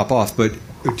continue to pop off, but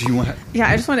do you want to... Yeah,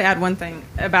 I just want to add one thing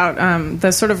about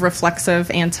the sort of reflexive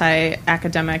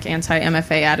anti-academic,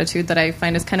 anti-MFA attitude that I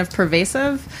find is kind of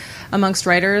pervasive amongst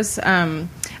writers. I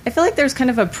feel like there's kind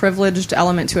of a privileged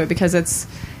element to it, because it's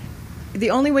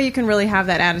the only way you can really have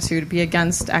that attitude, be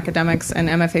against academics and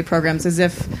MFA programs, is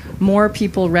if more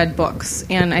people read books.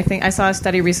 And I think I saw a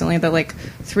study recently that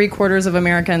 3/4 of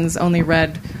Americans only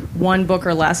read one book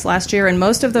or less last year, and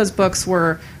most of those books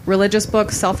were religious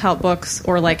books, self-help books,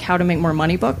 or how to make more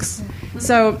money books.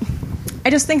 So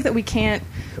I just think that we can't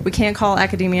call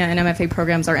academia and MFA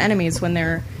programs our enemies when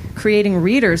they're creating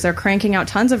readers. They're cranking out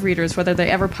tons of readers, whether they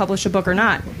ever publish a book or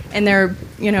not, and they're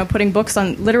putting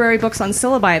literary books on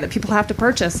syllabi that people have to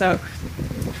purchase. So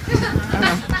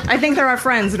I think they're our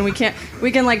friends, and we can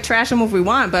trash them if we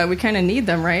want, but we kind of need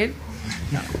them, right?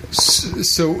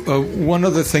 So one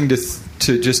other thing to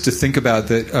think about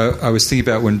that I was thinking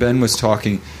about when Ben was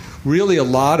talking, really a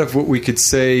lot of what we could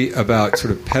say about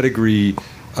sort of pedigree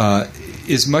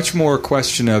is much more a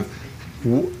question of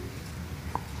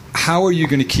how are you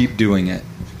going to keep doing it?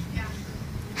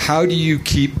 How do you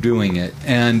keep doing it?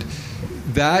 And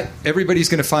that everybody's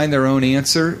going to find their own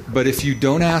answer, but if you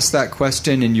don't ask that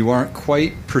question and you aren't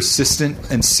quite persistent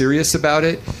and serious about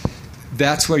it,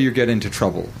 that's where you get into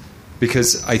trouble.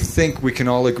 Because I think we can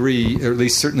all agree, or at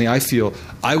least certainly I feel,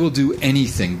 I will do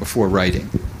anything before writing.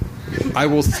 I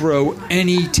will throw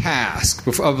any task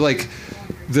before,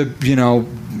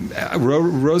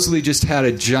 Rosalie just had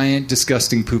a giant,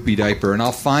 disgusting, poopy diaper, and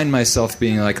I'll find myself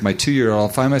being like, my 2-year-old, I'll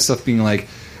find myself being like,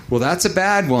 well, that's a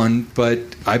bad one, but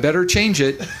I better change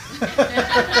it.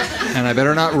 And I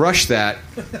better not rush that.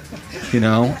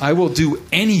 I will do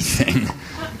anything.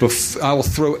 I will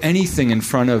throw anything in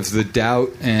front of the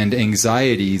doubt and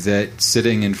anxiety that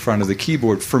sitting in front of the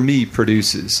keyboard, for me,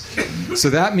 produces. So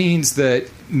that means that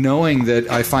knowing that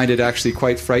I find it actually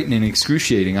quite frightening and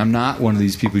excruciating. I'm not one of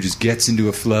these people who just gets into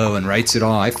a flow and writes it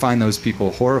all. I find those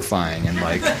people horrifying, and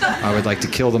I would like to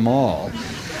kill them all.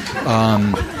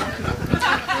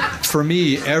 For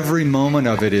me, every moment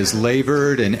of it is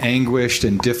labored and anguished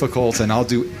and difficult, and I'll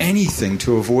do anything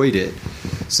to avoid it.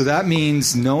 So that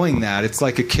means knowing that it's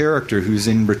like a character who's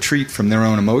in retreat from their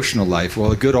own emotional life.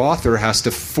 Well, a good author has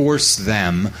to force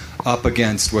them up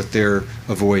against what they're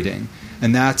avoiding.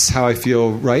 And that's how I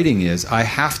feel writing is. I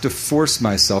have to force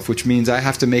myself, which means I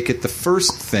have to make it the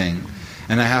first thing.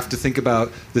 And I have to think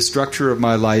about the structure of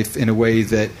my life in a way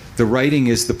that the writing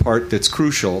is the part that's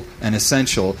crucial and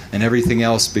essential, and everything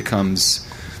else becomes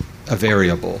a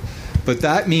variable. But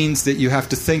that means that you have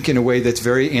to think in a way that's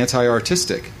very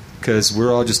anti-artistic, because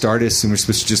we're all just artists and we're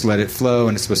supposed to just let it flow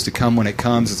and it's supposed to come when it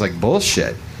comes. It's like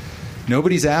bullshit.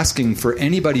 Nobody's asking for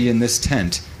anybody in this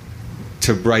tent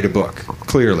to write a book,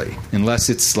 clearly, unless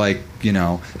it's like,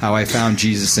 how I found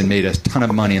Jesus and made a ton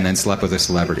of money and then slept with a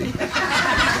celebrity.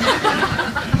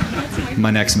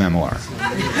 My next memoir.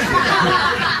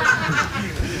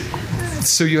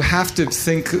 So you have to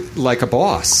think like a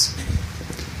boss.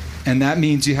 And that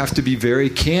means you have to be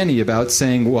very canny about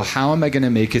saying, well, how am I going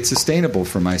to make it sustainable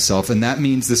for myself? And that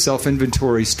means the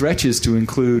self-inventory stretches to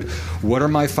include, what are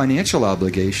my financial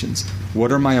obligations?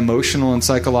 What are my emotional and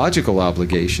psychological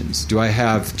obligations? Do I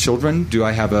have children? Do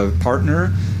I have a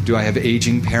partner? Do I have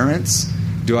aging parents?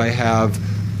 Do I have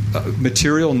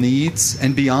material needs?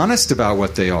 And be honest about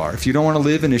what they are. If you don't want to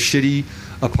live in a shitty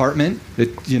apartment,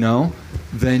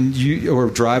 then or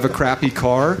drive a crappy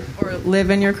car. Or live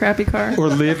in your crappy car.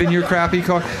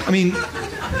 I mean,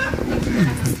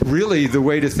 really, the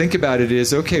way to think about it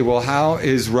is, okay, well, how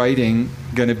is writing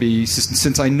going to be,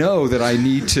 since I know that I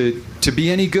need to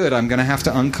be any good, I'm going to have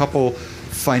to uncouple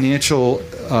financial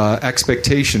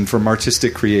expectation from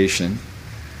artistic creation.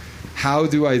 How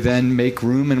do I then make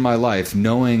room in my life,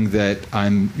 knowing that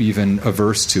I'm even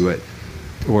averse to it,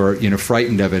 or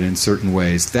frightened of it in certain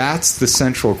ways? That's the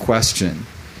central question.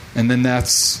 And then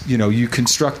that's, you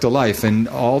construct a life. And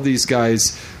all these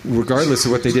guys, regardless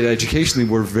of what they did educationally,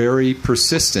 were very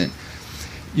persistent.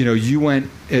 You went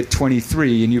at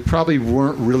 23 and you probably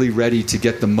weren't really ready to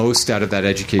get the most out of that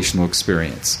educational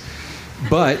experience.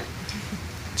 But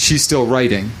she's still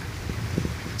writing.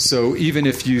 So even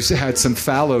if you had some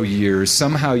fallow years,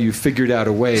 somehow you figured out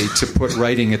a way to put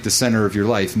writing at the center of your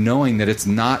life, knowing that it's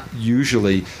not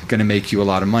usually going to make you a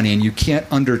lot of money, and you can't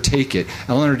undertake it.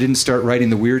 Eleanor didn't start writing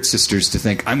The Weird Sisters to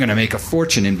think, I'm going to make a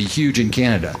fortune and be huge in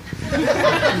Canada.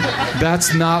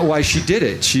 That's not why she did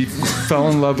it. She fell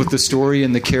in love with the story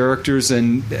and the characters,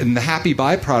 and the happy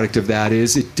byproduct of that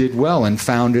is it did well and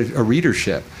found a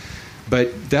readership.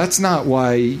 But that's not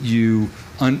why you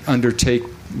undertake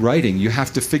writing. You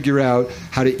have to figure out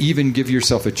how to even give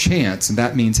yourself a chance, and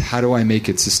that means, how do I make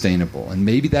it sustainable? And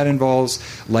maybe that involves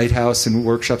Lighthouse and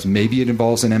workshops, maybe it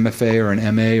involves an MFA or an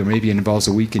MA, or maybe it involves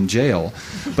a week in jail.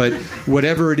 But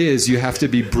whatever it is, you have to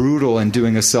be brutal in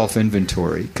doing a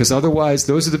self-inventory, because otherwise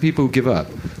those are the people who give up,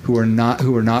 who are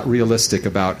not realistic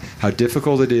about how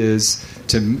difficult it is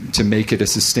to make it a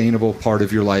sustainable part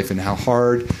of your life, and how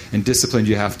hard and disciplined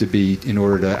you have to be in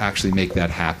order to actually make that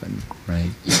happen,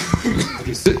 right?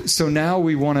 So now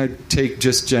we want to take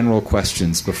just general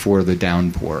questions before the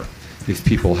downpour, if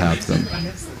people have them.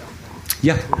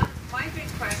 Yeah. My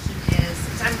big question is,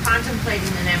 since I'm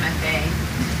contemplating an MFA,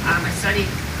 I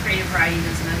studied creative writing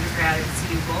as an undergrad at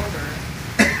CU Boulder,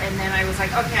 and then I was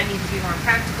like, okay, I need to be more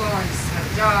practical and just have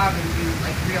a job and do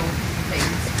real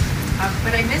things.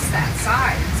 But I missed that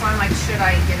side, and so I'm like, should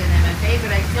I get an MFA?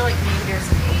 But I feel like maybe there's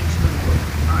an age limit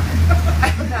on it.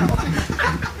 I don't know.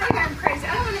 Maybe I'm crazy.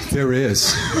 I don't want to. There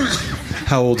is.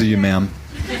 How old are you, ma'am?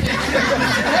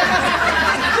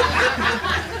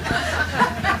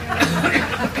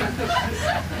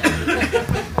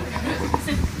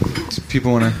 Do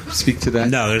people want to speak to that?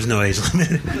 No, there's no age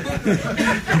limit.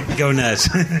 Go nuts.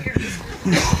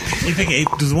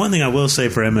 There's one thing I will say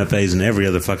for MFAs and every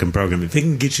other fucking program: if it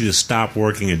can get you to stop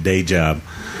working a day job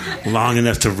long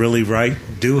enough to really write,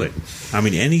 do it. I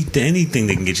mean, anything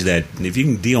that can get you that. If you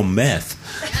can deal meth,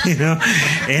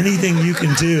 anything you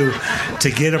can do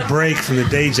to get a break from the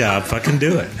day job, fucking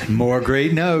do it. More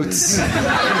great notes.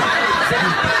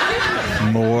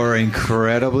 More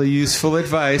incredibly useful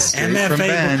advice straight from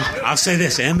Ben. I'll say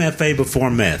this, MFA before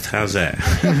meth. How's that?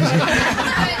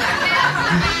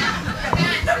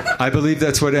 I believe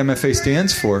that's what MFA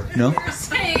stands for, no? You're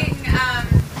saying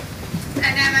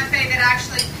an MFA that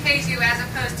actually pays you as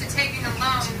opposed to taking a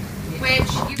loan,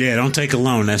 which you Don't take a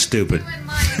loan. That's stupid. do in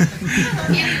life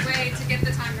anyway to get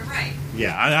the time to write.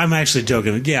 Yeah, I'm actually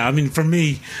joking. Yeah, I mean, for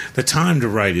me, the time to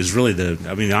write is really I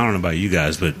don't know about you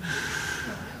guys, but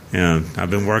I've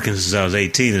been working since I was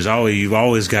 18. You've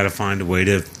always got to find a way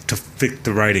to fit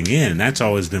the writing in, and that's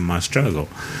always been my struggle.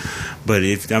 But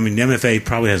MFA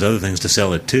probably has other things to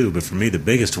sell it too. But for me, the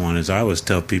biggest one is I always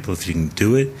tell people if you can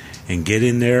do it and get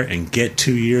in there and get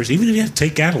 2 years, even if you have to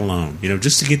take out a loan,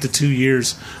 just to get the 2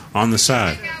 years on the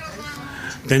side,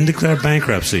 then declare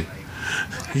bankruptcy.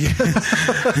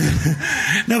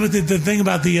 No, but the thing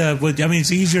about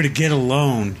it's easier to get a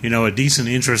loan, a decent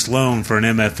interest loan for an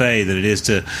MFA than it is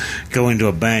to go into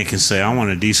a bank and say, I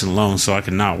want a decent loan so I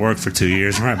can not work for 2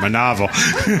 years and write my novel.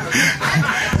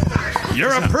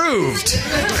 You're approved.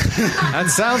 That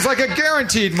sounds like a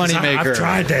guaranteed moneymaker. I've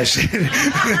tried that shit.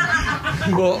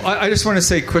 Well, I just want to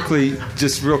say quickly,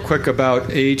 just real quick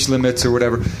about age limits or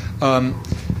whatever.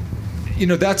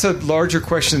 That's a larger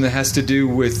question that has to do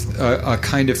with a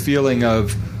kind of feeling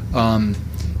of and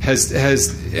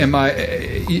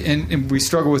we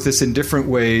struggle with this in different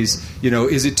ways.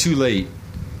 Is it too late?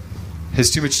 Has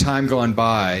too much time gone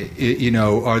by?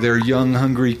 Are there young,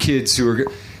 hungry kids who are?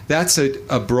 That's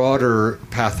a broader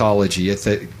pathology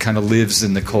that kind of lives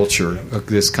in the culture of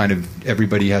this kind of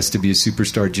everybody has to be a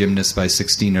superstar gymnast by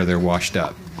 16 or they're washed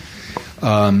up.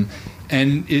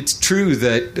 And it's true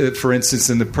that, for instance,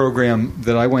 in the program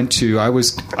that I went to, I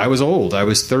was old. I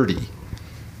was 30,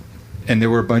 and there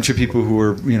were a bunch of people who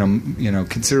were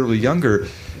considerably younger.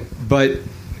 But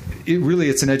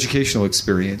it's an educational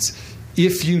experience.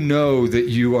 If you know that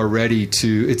you are ready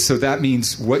to, so that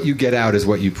means what you get out is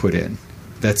what you put in.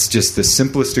 That's just the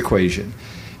simplest equation.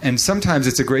 And sometimes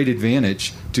it's a great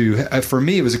advantage for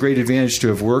me, it was a great advantage to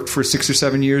have worked for 6 or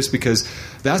 7 years, because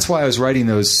that's why I was writing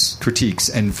those critiques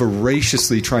and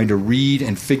voraciously trying to read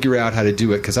and figure out how to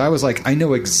do it. Because I was like, I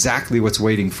know exactly what's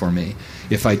waiting for me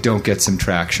if I don't get some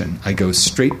traction. I go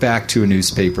straight back to a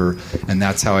newspaper, and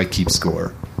that's how I keep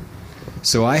score.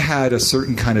 So I had a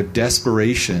certain kind of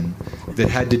desperation that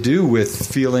had to do with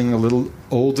feeling a little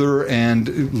older and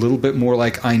a little bit more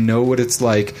like I know what it's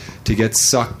like to get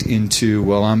sucked into,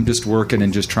 well, I'm just working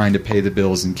and just trying to pay the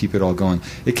bills and keep it all going.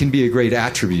 It can be a great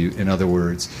attribute, in other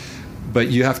words. But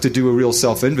you have to do a real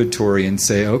self-inventory and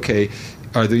say, okay,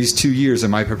 are these 2 years,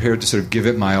 am I prepared to sort of give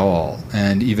it my all?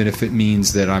 And even if it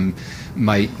means that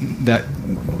that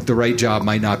the right job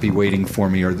might not be waiting for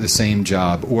me, or the same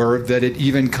job, or that it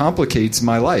even complicates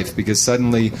my life because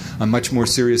suddenly I'm much more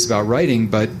serious about writing,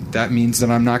 but that means that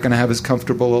I'm not going to have as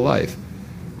comfortable a life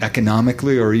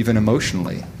economically or even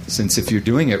emotionally, since if you're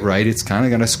doing it right, it's kind of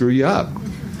going to screw you up.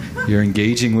 You're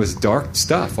engaging with dark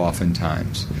stuff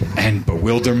oftentimes, and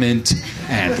bewilderment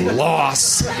and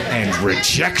loss and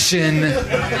rejection,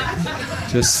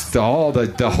 just the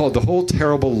whole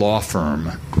terrible law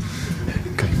firm.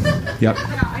 Yep.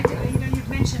 You've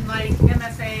mentioned like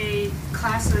MFA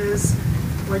classes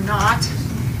or not.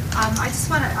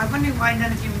 I'm wondering why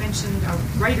none of you mentioned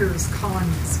writers'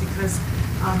 colonies, because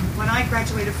when I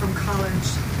graduated from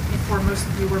college, before most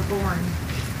of you were born,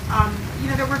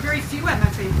 there were very few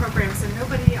MFA programs, and if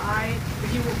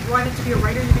you wanted to be a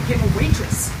writer, you became a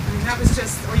waitress. I mean, that was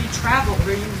just, or you traveled,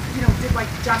 or you did like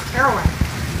Jack Kerouac.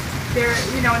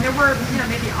 And there were,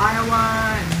 maybe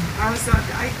Iowa, and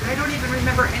I don't even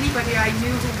remember anybody I knew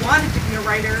who wanted to be a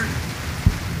writer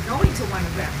going to one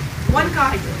of them. One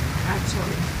guy did,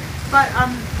 actually. But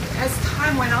as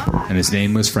time went on... And his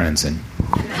name was Franzen.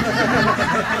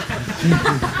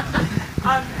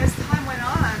 As time went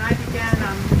on, I began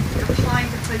applying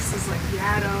to places like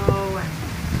Yaddo, and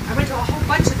I went to a whole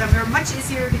bunch of them. They were much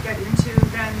easier to get into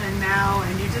then than now,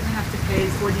 and you didn't have to pay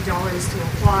 $40 to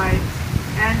apply.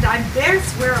 And there's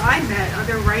where I met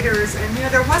other writers, and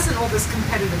there wasn't all this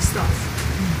competitive stuff,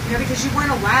 because you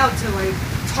weren't allowed to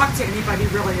talk to anybody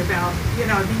really about, you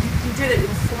did it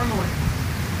informally,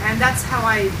 and that's how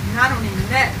I not only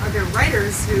met other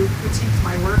writers who critiqued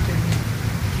my work and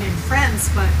became friends,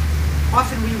 but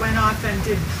often we went off and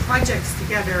did projects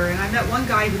together. And I met one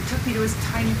guy who took me to his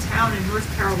tiny town in North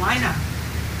Carolina,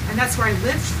 and that's where I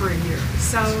lived for a year.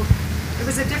 So it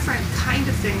was a different kind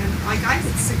of thing, and I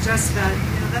would suggest that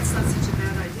that's not such a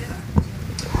bad idea.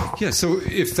 Yeah. So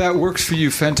if that works for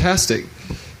you, fantastic.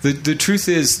 The truth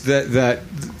is that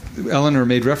Eleanor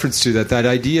made reference to that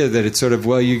idea that it's sort of,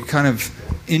 well, you kind of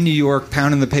in New York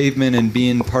pounding the pavement and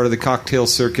being part of the cocktail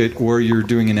circuit, or you're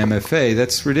doing an MFA,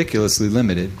 that's ridiculously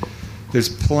limited. There's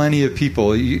plenty of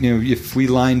people. If we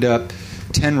lined up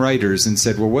 10 writers and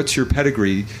said, well, what's your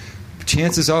pedigree?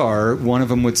 Chances are one of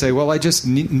them would say, well, I just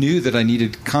knew that I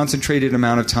needed concentrated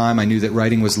amount of time. I knew that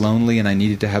writing was lonely and I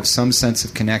needed to have some sense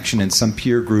of connection and some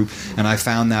peer group, and I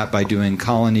found that by doing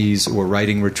colonies or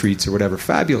writing retreats or whatever.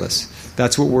 Fabulous.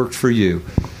 That's what worked for you.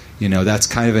 That's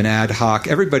kind of an ad hoc.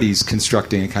 Everybody's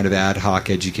constructing a kind of ad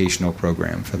hoc educational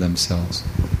program for themselves.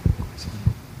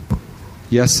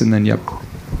 Yes, and then yep.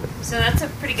 So that's a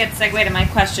pretty good segue to my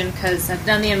question, because I've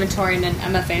done the inventory, and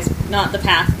MFA is not the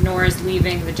path, nor is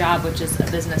leaving the job, which is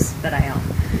a business that I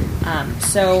own.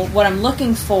 So what I'm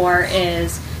looking for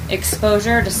is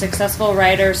exposure to successful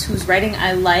writers whose writing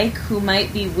I like, who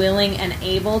might be willing and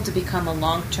able to become a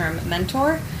long-term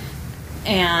mentor,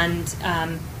 and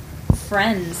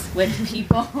friends with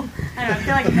people. I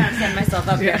feel like I'm not setting myself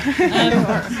up here.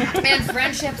 And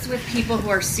friendships with people who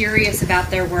are serious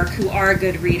about their work, who are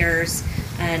good readers,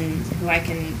 and who I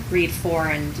can read for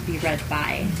and be read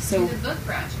by. So the book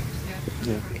project.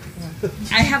 Yeah.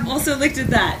 I have also looked at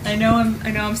that. I know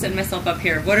I'm setting myself up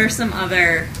here. What are some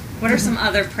other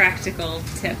practical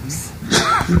tips?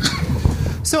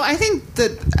 So I think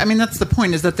that's the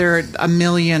point, is that there are a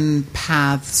million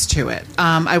paths to it.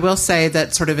 I will say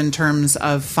that sort of in terms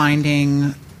of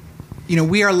finding,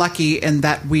 we are lucky in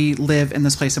that we live in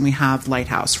this place and we have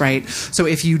Lighthouse, right? So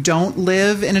if you don't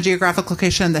live in a geographic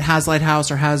location that has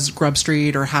Lighthouse or has Grub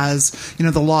Street or has,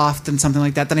 the Loft and something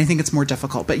like that, then I think it's more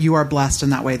difficult. But you are blessed in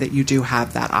that way that you do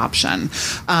have that option.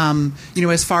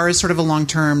 As far as sort of a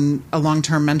long-term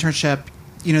mentorship,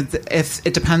 if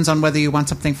it depends on whether you want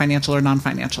something financial or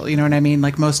non-financial, you know what I mean?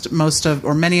 Like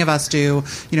many of us do,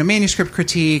 manuscript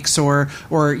critiques or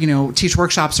teach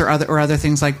workshops or other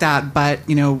things like that. But,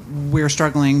 we're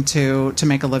struggling to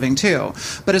make a living too.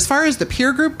 But as far as the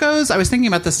peer group goes, I was thinking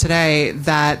about this today,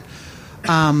 that,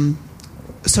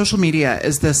 social media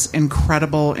is this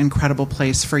incredible, incredible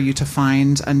place for you to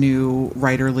find a new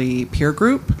writerly peer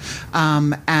group.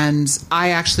 And I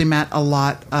actually met a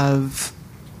lot of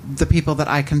the people that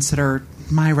I consider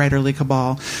my writerly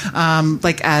cabal,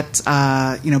 like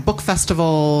at book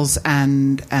festivals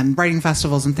and writing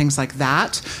festivals and things like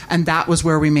that, and that was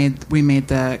where we made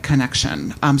the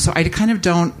connection. So I kind of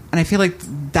don't, and I feel like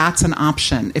that's an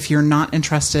option. If you're not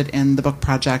interested in the book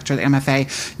project or the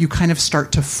MFA, you kind of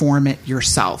start to form it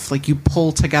yourself. Like you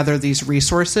pull together these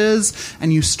resources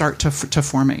and you start to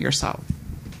form it yourself.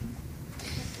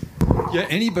 Yeah,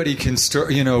 anybody can start.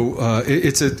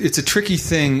 It's a tricky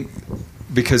thing,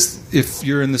 because if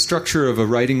you're in the structure of a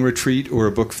writing retreat or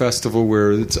a book festival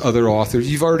where it's other authors,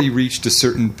 you've already reached a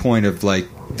certain point of like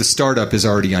the startup is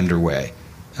already underway.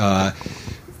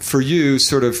 For you,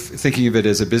 sort of thinking of it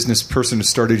as a business person who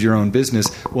started your own business,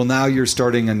 well, now you're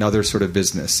starting another sort of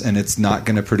business, and it's not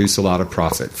going to produce a lot of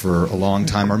profit for a long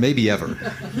time, or maybe ever.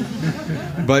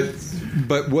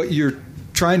 But what you're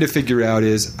trying to figure out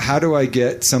is, how do I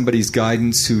get somebody's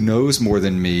guidance who knows more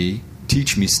than me,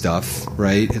 teach me stuff,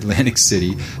 right? Atlantic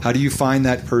City. How do you find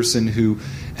that person who,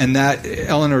 and that,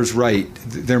 Eleanor's right,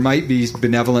 there might be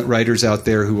benevolent writers out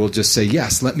there who will just say,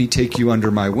 yes, let me take you under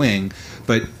my wing,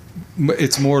 but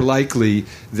it's more likely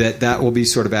that will be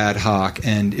sort of ad hoc.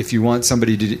 And if you want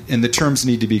somebody to, and the terms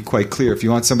need to be quite clear, if you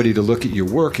want somebody to look at your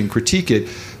work and critique it,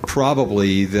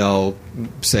 probably they'll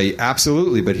say,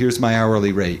 absolutely, but here's my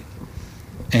hourly rate.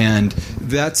 And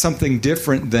that's something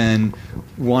different than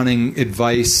wanting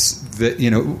advice that,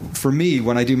 for me,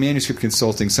 when I do manuscript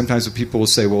consulting, sometimes people will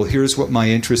say, well, here's what my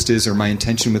interest is or my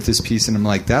intention with this piece. And I'm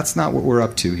like, that's not what we're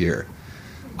up to here.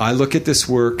 I look at this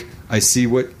work. I see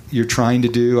what you're trying to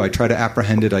do. I try to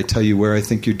apprehend it. I tell you where I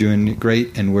think you're doing it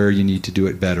great and where you need to do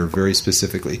it better, very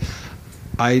specifically.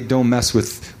 I don't mess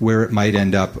with where it might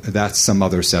end up. That's some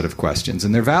other set of questions.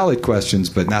 And they're valid questions,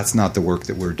 but that's not the work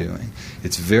that we're doing.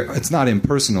 It's not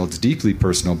impersonal. It's deeply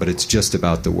personal, but it's just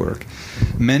about the work.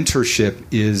 Mentorship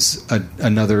is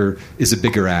a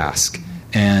bigger ask.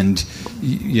 And,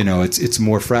 it's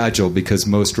more fragile, because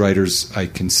most writers, I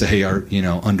can say, are,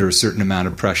 under a certain amount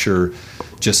of pressure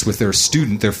just with their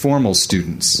formal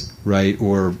students, right?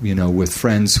 Or, with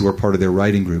friends who are part of their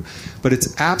writing group. But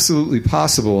it's absolutely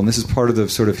possible, and this is part of the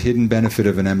sort of hidden benefit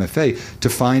of an MFA, to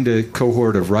find a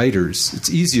cohort of writers. It's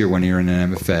easier when you're in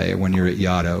an MFA, when you're at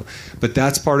Yaddo. But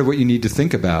that's part of what you need to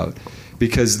think about,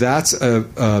 because that's a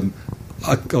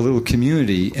little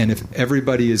community, and if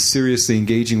everybody is seriously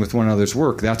engaging with one another's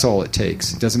work, that's all it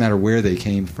takes. It doesn't matter where they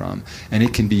came from, and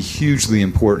it can be hugely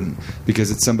important,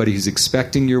 because it's somebody who's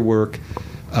expecting your work,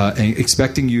 and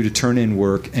expecting you to turn in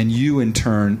work, and you in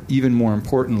turn, even more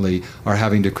importantly, are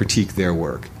having to critique their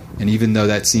work. And even though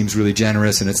that seems really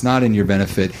generous and it's not in your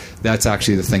benefit, that's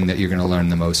actually the thing that you're going to learn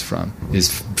the most from,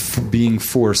 is being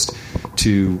forced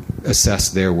to assess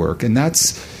their work. And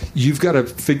that's, you've got to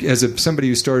figure, as somebody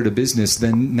who started a business,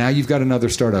 then now you've got another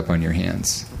startup on your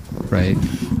hands, right?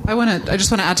 I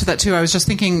just want to add to that too. I was just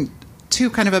thinking too,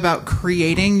 kind of about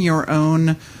creating your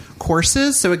own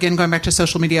courses. So again, going back to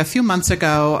social media, a few months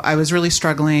ago, I was really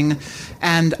struggling,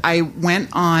 and I went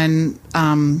on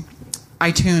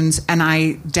iTunes and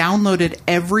I downloaded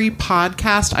every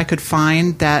podcast I could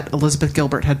find that Elizabeth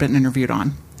Gilbert had been interviewed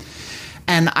on.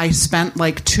 And I spent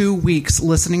like 2 weeks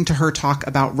listening to her talk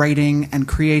about writing and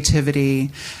creativity.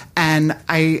 And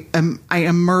I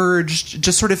emerged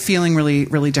just sort of feeling really,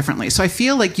 really differently. So I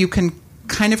feel like you can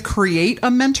kind of create a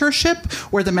mentorship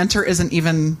where the mentor isn't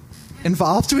even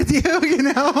involved with you,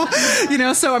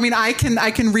 So I mean, I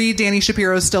can read Dani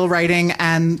Shapiro's Still Writing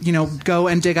and go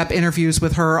and dig up interviews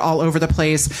with her all over the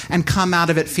place and come out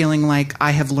of it feeling like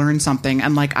I have learned something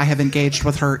and like I have engaged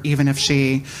with her, even if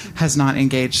she has not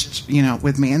engaged,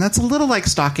 with me. And that's a little like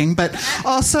stalking, but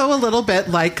also a little bit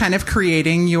like kind of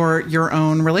creating your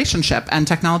own relationship. And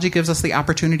technology gives us the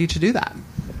opportunity to do that.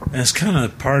 And it's kind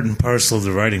of part and parcel of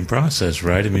the writing process,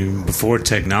 right? I mean, before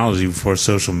technology, before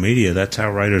social media, that's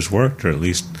how writers worked, or at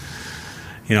least,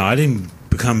 I didn't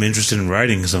become interested in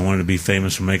writing because I wanted to be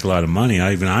famous or make a lot of money.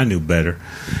 I knew better.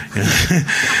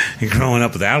 And growing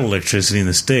up without electricity in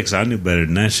the sticks, I knew better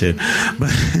than that shit.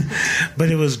 But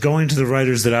it was going to the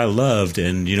writers that I loved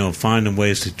and, finding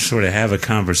ways to sort of have a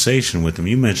conversation with them.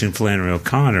 You mentioned Flannery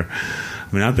O'Connor.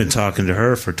 I mean, I've been talking to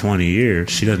her for 20 years.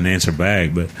 She doesn't answer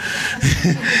back, but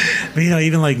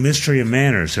even like Mystery of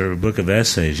Manners, her book of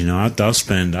essays,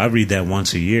 I read that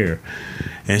once a year.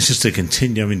 And it's just to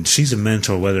continue. I mean, she's a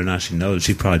mentor, whether or not she knows it.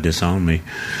 She probably disowned me.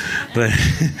 But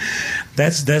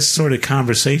that's sort of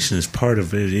conversation is part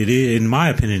of it. It is, in my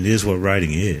opinion, it is what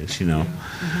writing is,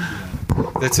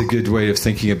 That's a good way of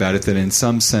thinking about it, that in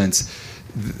some sense,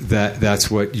 that's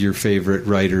what your favorite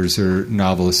writers or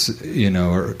novelists,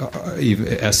 or even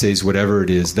essays, whatever it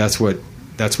is, that's what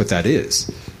that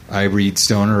is. I read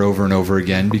Stoner over and over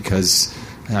again because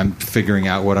I'm figuring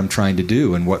out what I'm trying to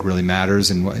do and what really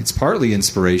matters, and it's partly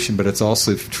inspiration, but it's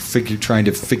also trying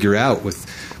to figure out with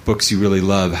books you really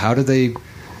love,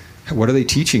 what are they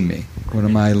teaching me? What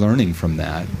am I learning from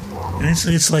that? And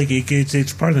it's like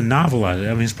it's part of the novel. I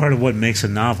mean, it's part of what makes a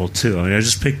novel too. I mean, I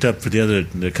just picked up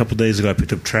a couple days ago. I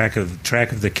picked up Track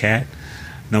of the Cat.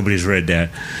 Nobody's read that.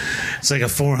 It's like a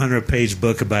 400-page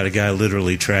book about a guy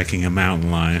literally tracking a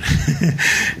mountain lion.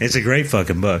 It's a great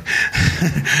fucking book,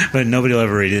 but nobody will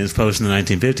ever read it. It's posted in the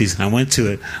 1950s. And I went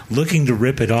to it looking to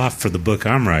rip it off for the book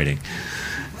I'm writing.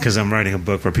 Because I'm writing a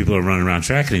book where people are running around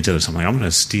tracking each other. So I'm like, I'm going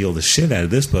to steal the shit out of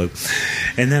this book.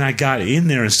 And then I got in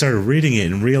there and started reading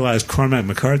it and realized Cormac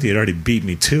McCarthy had already beat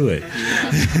me to it.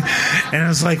 And I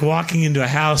was like walking into a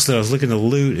house that I was looking to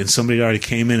loot, and somebody already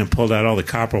came in and pulled out all the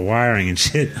copper wiring and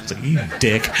shit. I was like, you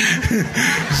dick.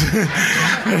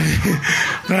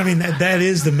 But I mean, that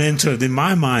is the mentor. In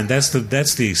my mind, that's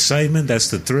the excitement, that's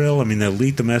the thrill. I mean, the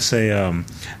Lethem essay,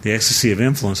 The Ecstasy of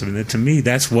Influence, I mean, to me,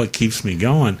 that's what keeps me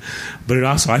going. But it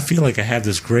also, I feel like I have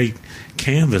this great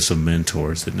canvas of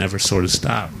mentors that never sort of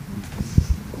stop.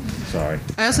 Sorry.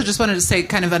 I also just wanted to say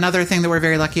kind of another thing that we're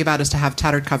very lucky about is to have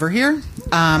Tattered Cover here.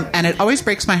 And it always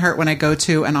breaks my heart when I go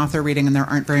to an author reading and there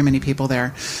aren't very many people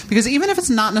there. Because even if it's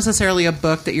not necessarily a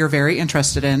book that you're very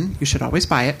interested in, you should always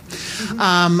buy it.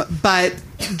 But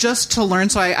just to learn.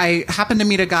 So I happened to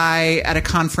meet a guy at a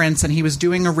conference and he was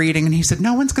doing a reading and he said,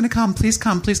 no one's going to come. Please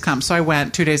come. Please come. So I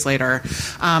went 2 days later.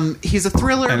 He's a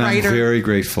thriller writer. I'm very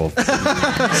grateful.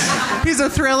 He's a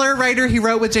thriller writer. He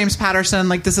wrote with James Patterson.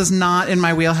 Like, this is not in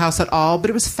my wheelhouse at all, but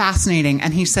it was fascinating.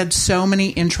 And he said so many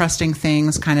interesting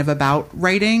things kind of about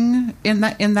writing in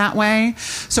that way.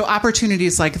 So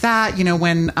opportunities like that,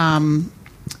 when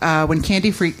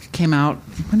Candy Freak came out,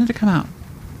 when did it come out?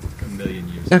 A million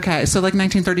years. Okay, so like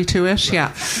 1932-ish,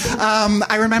 yeah.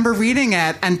 I remember reading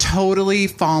it and totally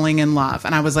falling in love.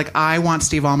 And I was like, I want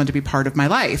Steve Almond to be part of my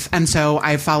life. And so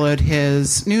I followed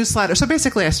his newsletter. So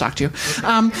basically, I stalked you.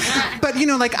 But,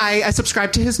 I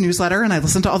subscribed to his newsletter and I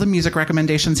listened to all the music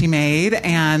recommendations he made.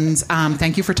 And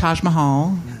thank you for Taj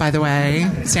Mahal, by the way,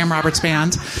 Sam Roberts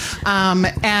Band.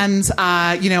 And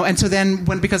so then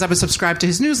because I was subscribed to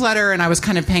his newsletter and I was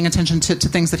kind of paying attention to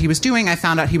things that he was doing, I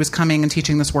found out he was coming and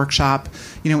teaching this workshop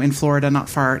in Florida, not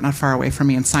far away from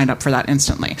me, and signed up for that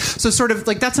instantly. So sort of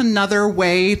like that's another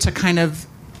way to kind of,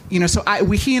 so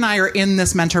he and I are in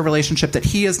this mentor relationship that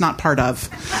he is not part of.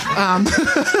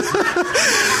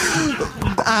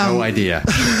 No idea.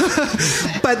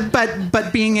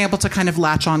 But being able to kind of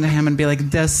latch onto him and be like,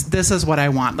 this is what I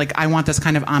want. Like, I want this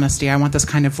kind of honesty. I want this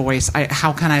kind of voice.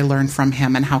 How can I learn from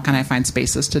him, and how can I find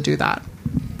spaces to do that?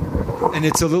 And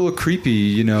it's a little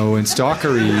creepy, and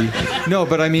stalkery. No,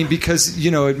 but I mean, because,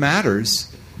 it matters.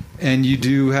 And you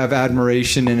do have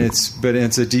admiration, but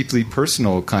it's a deeply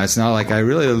personal kind. It's not like, I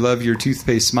really love your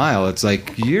toothpaste smile. It's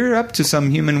like, you're up to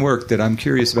some human work that I'm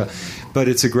curious about. But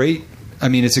it's a great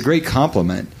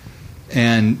compliment.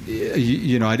 And,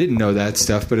 I didn't know that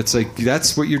stuff, but it's like,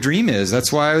 that's what your dream is.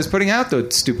 That's why I was putting out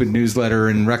the stupid newsletter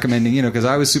and recommending, because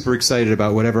I was super excited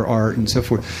about whatever art and so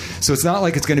forth. So it's not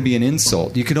like it's going to be an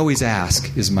insult. You can always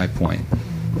ask, is my point.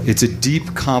 It's a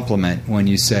deep compliment when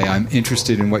you say, I'm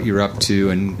interested in what you're up to,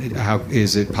 and how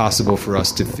is it possible for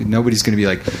us to... Nobody's going to be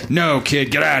like, no, kid,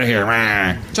 get out of here.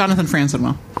 Jonathan Franzen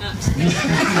will.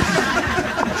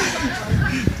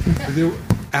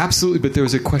 Absolutely, but there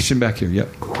was a question back here. Yep.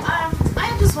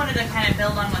 I just wanted to kind of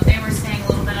build on what they were saying a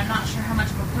little bit. I'm not sure how much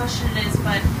of a question it is,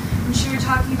 but when she were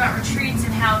talking about retreats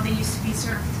and how they used to be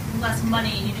sort of less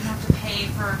money and you didn't have to pay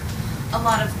for a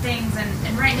lot of things,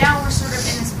 and right now we're sort of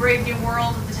in this brave new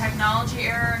world of the technology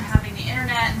era and having the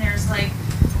internet, and there's like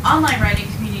online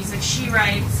writing communities like She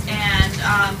Writes and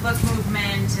Book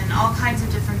Movement and all kinds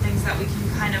of different things that we can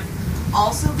kind of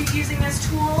also be using as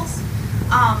tools.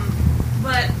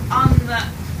 But on the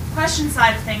question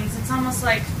side of things, it's almost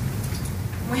like,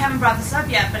 we haven't brought this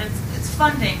up yet, but it's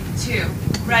funding too,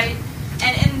 right?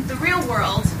 And in the real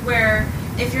world, where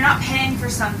if you're not paying for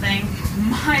something,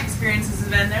 my experiences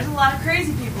have been there's a lot of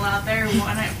crazy people out there who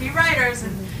want to be writers,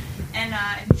 and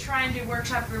if you try and do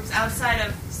workshop groups outside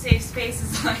of safe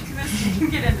spaces like this, you can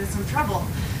get into some trouble.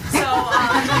 So,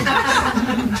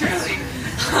 truly.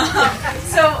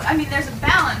 So, I mean, there's a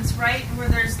balance, right, where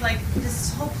there's like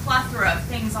this whole plethora of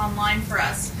things online for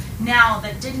us now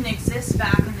that didn't exist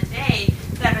back in the day,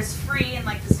 that is free and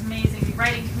like this amazing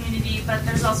writing community, but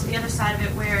there's also the other side of it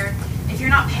where if you're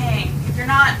not paying, if you're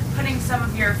not putting some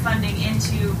of your funding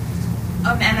into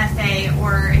an MFA,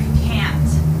 or if you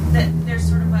can't, that there's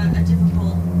sort of a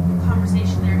difficult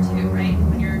conversation there too, right?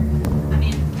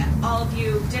 All of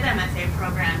you did MFA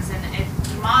programs, and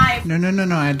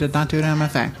No, I did not do an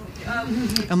MFA.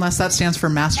 Unless that stands for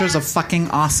Masters of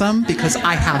Fucking Awesome, because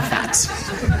I have that.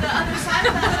 The other side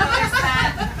of that is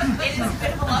that it is a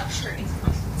bit of a luxury,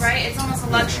 right? It's almost a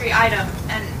luxury item.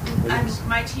 And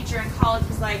my teacher in college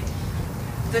was like,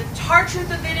 the hard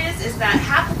truth of it is that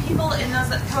half the people in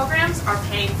those programs are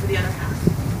paying for the other half.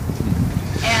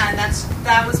 And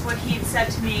that was what he had said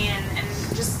to me, and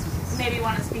just maybe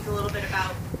want to speak a little bit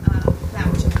about that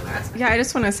particular aspect. Yeah, I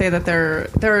just want to say that there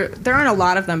aren't a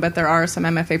lot of them, but there are some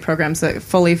MFA programs that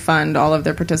fully fund all of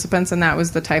their participants, and that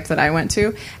was the type that I went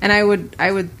to. And I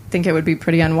would think it would be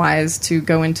pretty unwise to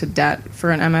go into debt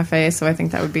for an MFA. So I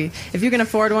think that would be, if you can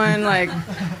afford one, like,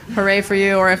 hooray for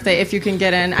you. Or if you can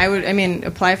get in,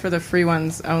 apply for the free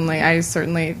ones only. I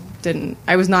certainly didn't.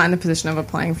 I was not in the position of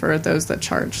applying for those that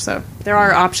charge. So there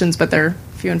are options, but they're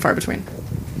few and far between.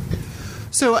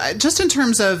 So just in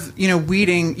terms of,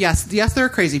 weeding, yes, there are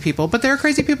crazy people, but there are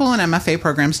crazy people in MFA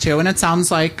programs too, and it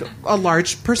sounds like a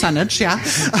large percentage, yeah.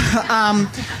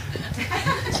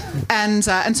 And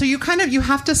so you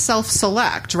have to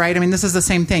self-select, right? I mean, this is the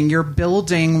same thing. You're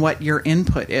building what your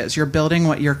input is. You're building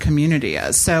what your community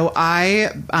is. So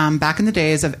I, back in the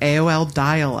days of AOL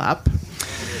dial-up,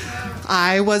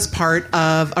 I was part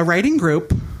of a writing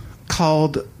group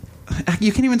called...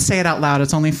 You can't even say it out loud.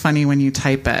 It's only funny when you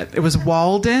type it. It was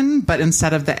Walden, but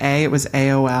instead of the A, it was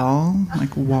AOL,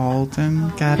 like Walden,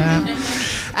 get it?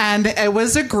 And it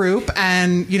was a group,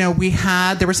 and,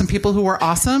 there were some people who were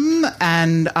awesome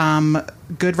and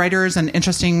good writers and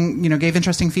interesting, gave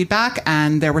interesting feedback,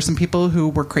 and there were some people who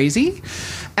were crazy.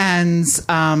 And,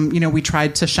 we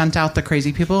tried to shunt out the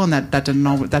crazy people, and that didn't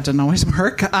always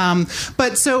work.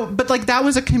 But that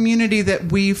was a community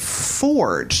that we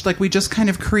forged, like we just kind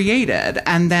of created,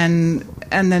 and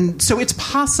then so it's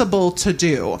possible to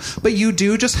do, but you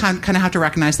do just kind of have to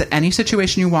recognize that any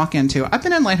situation you walk into, I've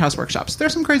been in Lighthouse workshops,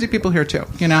 there's some crazy people here too,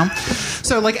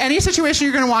 so like any situation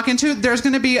you're going to walk into, there's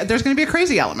going to be a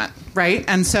crazy element, right?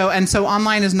 And so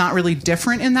online is not really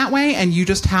different in that way, and you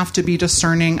just have to be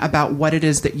discerning about what it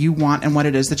is that you want and what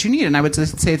it is that you need. And I would say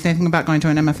the same thing about going to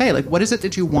an MFA, like what is it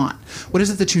that you want? What is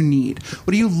it that you need?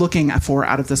 What are you looking for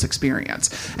out of this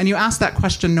experience? And you ask that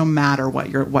question no matter what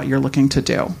you're looking to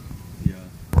do.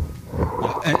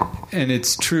 And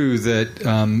it's true that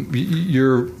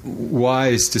you're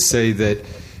wise to say that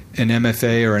an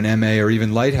MFA or an MA or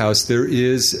even Lighthouse, there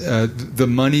is the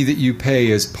money that you pay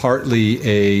is partly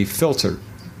a filter,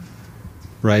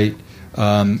 right?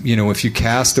 If you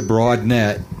cast a broad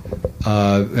net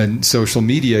and social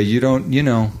media,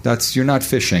 you're not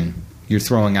fishing. You're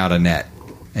throwing out a net,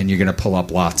 and you're going to pull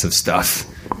up lots of stuff,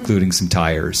 including some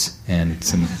tires and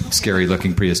some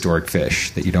scary-looking prehistoric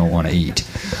fish that you don't want to eat.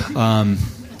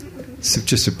 It's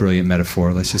just a brilliant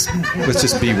metaphor. Let's just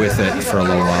be with it for a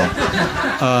little while.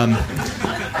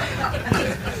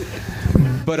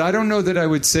 But I don't know that I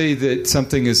would say that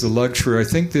something is a luxury. I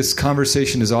think this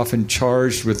conversation is often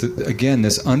charged with, again,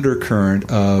 this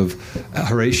undercurrent of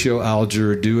Horatio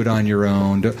Alger, do it on your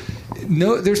own.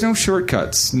 No, there's no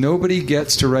shortcuts. Nobody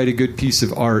gets to write a good piece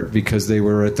of art because they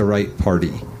were at the right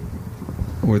party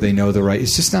or they know the right.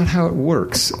 It's just not how it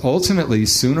works. Ultimately,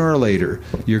 sooner or later,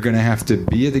 you're going to have to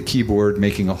be at the keyboard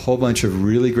making a whole bunch of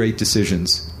really great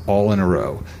decisions all in a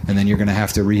row. And then you're going to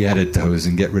have to re-edit those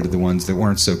and get rid of the ones that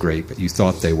weren't so great, but you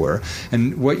thought they were.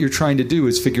 And what you're trying to do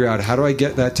is figure out, how do I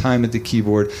get that time at the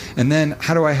keyboard? And then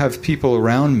how do I have people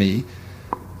around me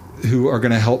who are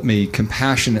going to help me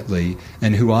compassionately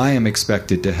and who I am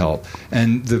expected to help?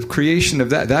 And the creation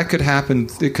of that could happen.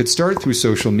 It could start through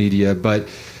social media, but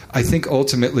I think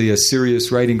ultimately a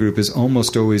serious writing group is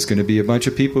almost always going to be a bunch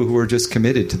of people who are just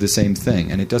committed to the same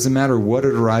thing. And it doesn't matter what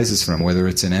it arises from, whether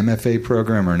it's an MFA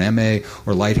program or an MA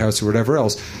or Lighthouse or whatever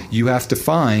else. You have to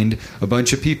find a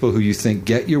bunch of people who you think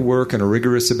get your work and are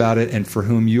rigorous about it, and for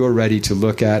whom you are ready to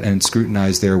look at and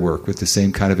scrutinize their work with the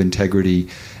same kind of integrity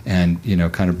and,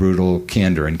 kind of brutal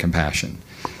candor and compassion.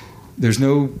 There's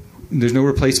no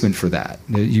replacement for that.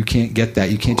 You can't get that.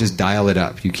 You can't just dial it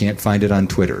up. You can't find it on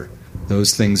Twitter.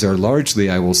 Those things are largely,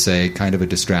 I will say, kind of a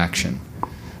distraction.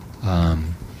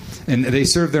 And they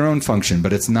serve their own function,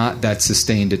 but it's not that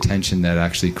sustained attention that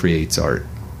actually creates art.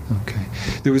 Okay.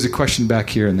 There was a question back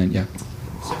here, and then, yeah.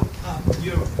 So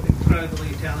you're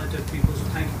incredibly talented people, so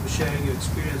thank you for sharing your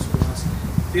experience with us.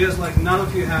 It feels like none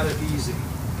of you had it easy.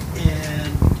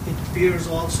 And it appears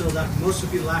also that most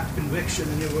of you lacked conviction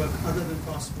in your work, other than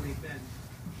possibly Ben.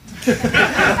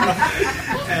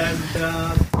 And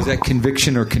was that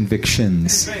conviction or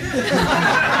convictions? Nice.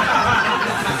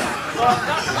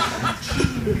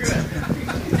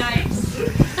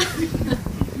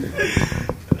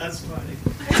 That's funny.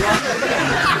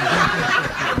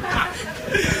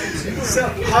 So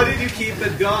how did you keep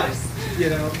it going?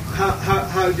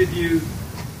 How did you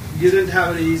didn't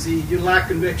have it easy, you lack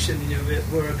conviction in your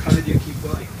work, how did you keep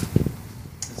going?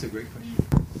 That's a great question.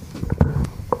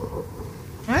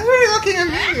 Why are you looking at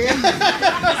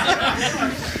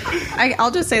me?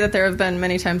 I'll just say that there have been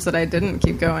many times that I didn't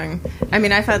keep going. I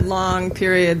mean, I've had long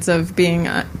periods of being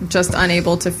just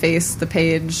unable to face the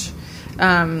page.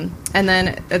 And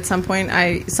then at some point,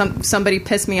 somebody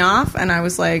pissed me off, and I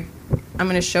was like, I'm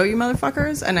going to show you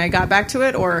motherfuckers. And I got back to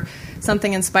it, or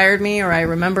something inspired me, or I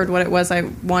remembered what it was I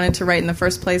wanted to write in the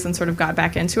first place and sort of got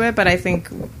back into it. But I think,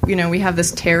 we have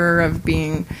this terror of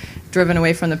being driven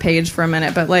away from the page for a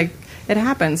minute. But, it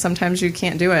happens. Sometimes you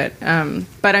can't do it.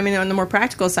 But, I mean, on the more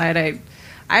practical side,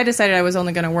 I decided I was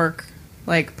only going to work,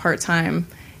 part-time.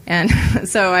 And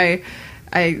so I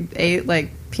ate,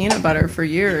 peanut butter for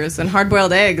years and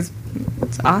hard-boiled eggs.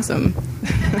 It's awesome.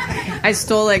 I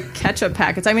stole, ketchup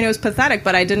packets. I mean, it was pathetic,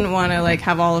 but I didn't want to,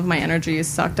 have all of my energy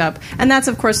sucked up. And that's,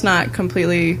 of course, not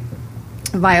completely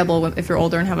viable if you're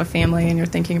older and have a family and you're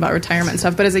thinking about retirement and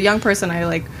stuff. But as a young person,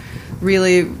 I,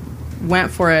 really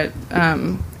went for it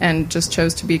and just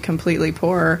chose to be completely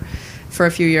poor for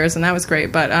a few years, and that was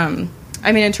great. But I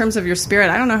mean, in terms of your spirit,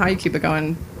 I don't know how you keep it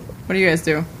going. What do you guys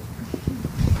do?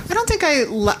 I don't think I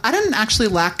didn't actually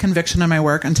lack conviction in my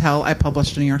work until I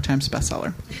published a New York Times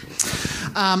bestseller.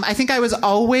 I think I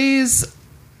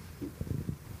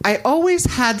always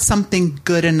had something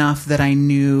good enough that I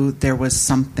knew there was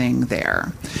something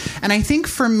there. And I think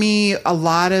for me, a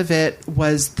lot of it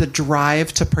was the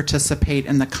drive to participate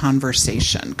in the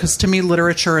conversation. Because to me,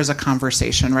 literature is a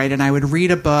conversation, right? And I would read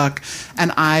a book,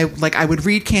 and I would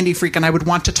read Candy Freak, and I would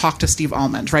want to talk to Steve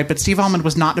Almond, right? But Steve Almond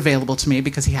was not available to me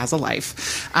because he has a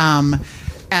life.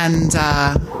 And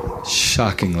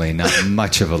shockingly, not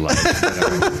much of a life.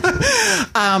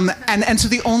 And so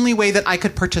the only way that I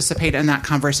could participate in that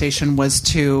conversation was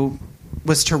to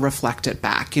reflect it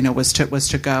back, was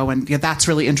to go and that's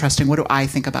really interesting. What do I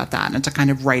think about that? And to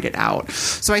kind of write it out.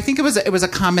 So I think it was a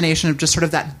combination of just sort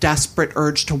of that desperate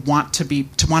urge to want to be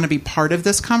part of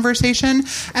this conversation,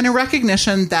 and a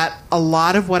recognition that a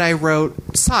lot of what I wrote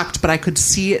sucked, but I could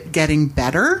see it getting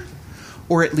better,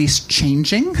 or at least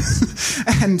changing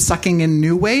and sucking in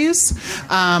new ways.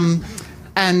 And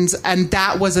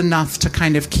that was enough to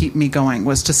kind of keep me going,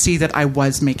 was to see that I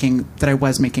was making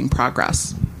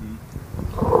progress.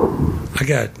 I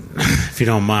got if you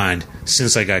don't mind,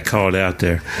 since I got called out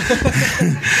there,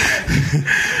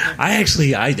 I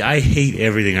hate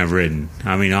everything I've written.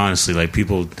 I mean, honestly, like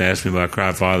people ask me about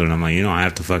Cry Father, and I'm like, I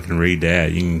have to fucking read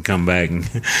that. You can come back and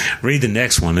read the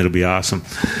next one. It'll be awesome.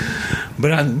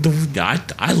 But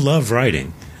I love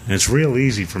writing. It's real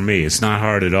easy for me. It's not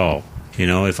hard at all.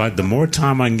 The more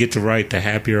time I can get to write, the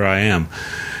happier I am.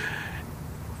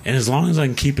 And as long as I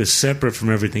can keep it separate from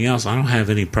everything else, I don't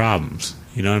have any problems.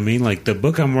 You know what I mean? Like the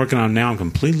book I'm working on now, I'm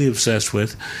completely obsessed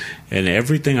with. And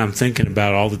everything I'm thinking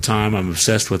about all the time, I'm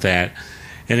obsessed with that.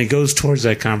 And it goes towards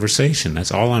that conversation.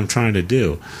 That's all I'm trying to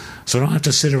do. So I don't have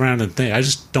to sit around and think. I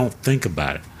just don't think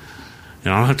about it.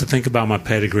 And I don't have to think about my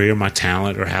pedigree or my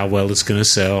talent or how well it's going to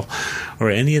sell or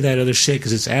any of that other shit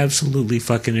because it's absolutely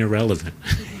fucking irrelevant.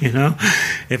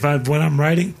 When I'm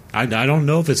writing, I don't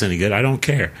know if it's any good. I don't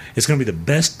care. It's going to be the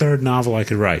best third novel I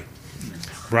could write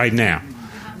right now.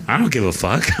 I don't give a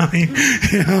fuck. I mean,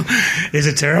 is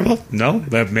it terrible? No,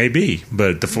 that may be.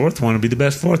 But the fourth one will be the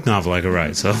best fourth novel I could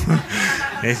write. So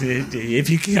if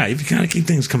you kind of keep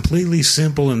things completely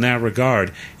simple in that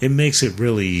regard, it makes it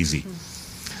really easy.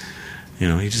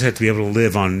 You just have to be able to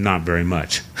live on not very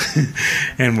much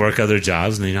and work other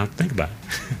jobs, and then you don't have to think about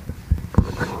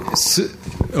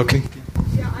it. Okay.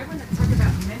 Yeah, I want to talk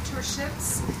about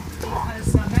mentorships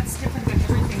because that's different than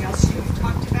everything else you've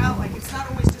talked about. Like, it's not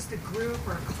always just a group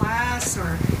or a class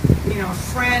or, a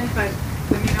friend, but,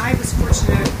 I was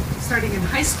fortunate starting in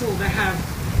high school to have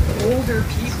older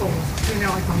people,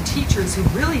 like my teachers who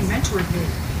really mentored me.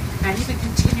 And even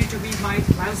continued to read my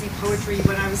lousy poetry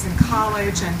when I was in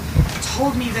college and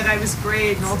told me that I was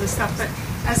great and all this stuff. But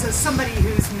as somebody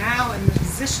who's now in the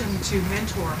position to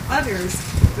mentor others,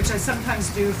 which I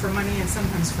sometimes do for money and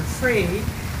sometimes for free,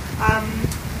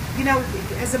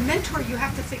 as a mentor, you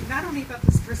have to think not only about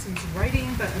this person's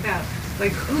writing, but about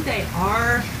like who they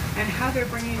are and how they're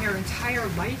bringing their entire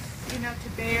life, to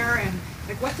bear, and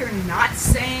like what they're not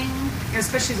saying,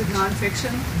 especially with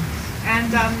nonfiction.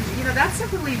 And, that's a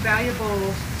really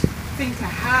valuable thing to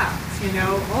have,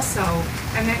 also.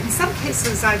 And then in some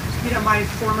cases, my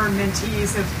former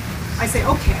mentees I say,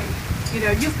 okay,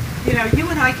 you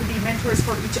and I can be mentors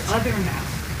for each other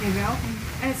now,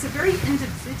 And it's a very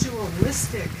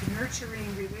individualistic,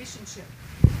 nurturing relationship.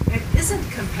 It isn't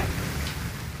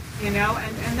competitive,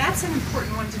 and that's an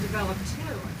important one to develop too,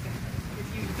 I think.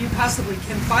 If you possibly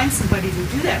can find somebody to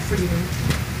do that for you.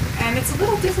 And it's a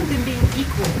little different than being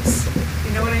equals.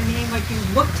 You know what I mean? Like you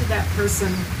look to that person,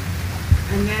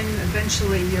 and then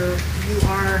eventually you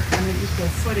are on an equal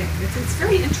footing. It's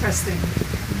very interesting.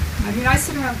 I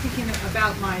sit around thinking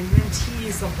about my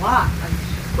mentees a lot. Like,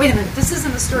 wait a minute, this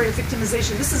isn't a story of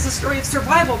victimization. This is a story of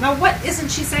survival. Now, what isn't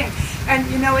she saying? And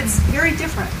it's very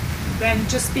different than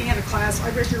just being in a class. I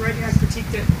read your writing, I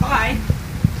critiqued it. Bye.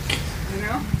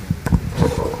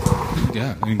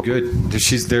 Yeah, good.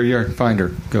 She's there. You are. Find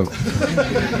her. Go.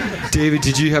 David,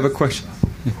 did you have a question?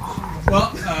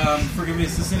 Well, forgive me.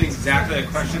 This isn't exactly a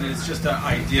question. It's just an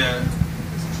idea,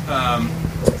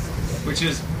 which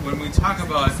is when we talk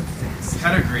about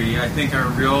pedigree, I think our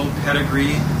real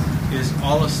pedigree is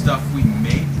all the stuff we've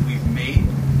made.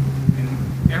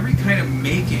 And every kind of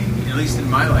making, at least in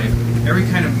my life, every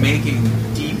kind of making,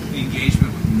 deep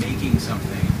engagement with making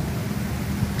something,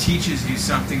 teaches you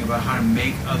something about how to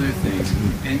make other things.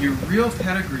 And your real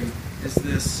pedigree is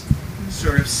this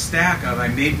sort of stack of I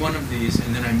made one of these,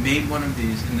 and then I made one of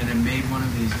these, and then I made one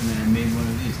of these, and then I made one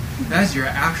of these. That's your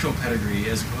actual pedigree,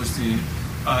 as opposed to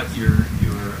your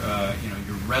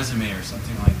resume or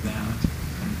something like that.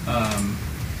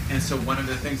 And so one of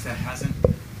the things that hasn't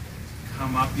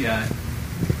come up yet,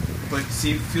 but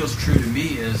feels true to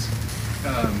me, is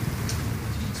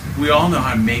we all know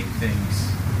how to make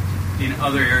things in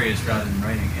other areas rather than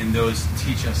writing, and those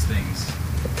teach us things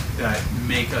that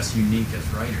make us unique as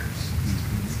writers.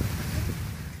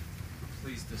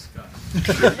 Please discuss.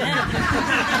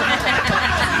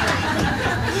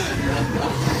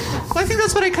 Well, I think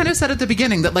that's what I kind of said at the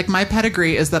beginning, that like my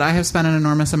pedigree is that I have spent an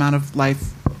enormous amount of my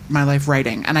life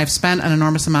writing, and I've spent an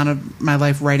enormous amount of my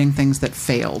life writing things that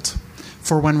failed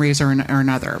for one reason or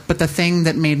another. But the thing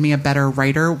that made me a better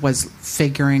writer was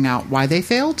figuring out why they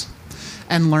failed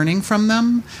and learning from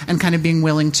them and kind of being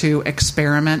willing to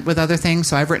experiment with other things.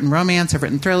 So I've written romance, I've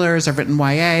written thrillers, I've written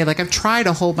YA. Like I've tried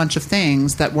a whole bunch of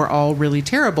things that were all really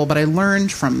terrible, but I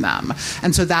learned from them.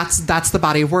 And so that's the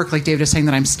body of work, like David is saying,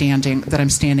 that I'm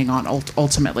standing on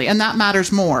ultimately. And that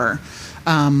matters more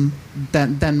than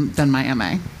my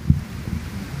MA.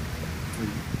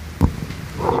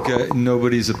 Okay,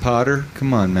 nobody's a potter.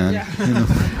 Come on, man. Yeah.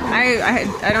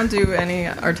 I don't do any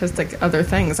artistic other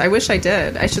things. I wish I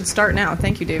did. I should start now.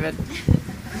 Thank you, David.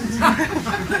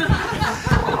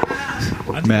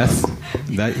 Meth.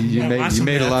 That you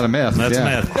made a lot of meth. That's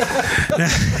meth.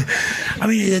 I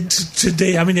mean,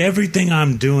 today. I mean, everything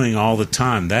I'm doing all the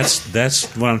time.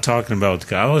 That's what I'm talking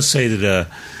about. I always say that,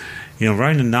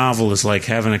 writing a novel is like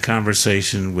having a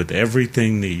conversation with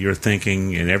everything that you're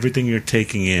thinking and everything you're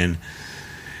taking in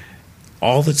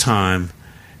all the time,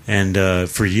 and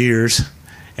for years,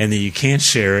 and that you can't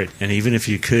share it. And even if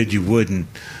you could, you wouldn't.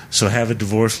 So have a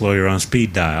divorce lawyer on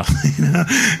speed dial.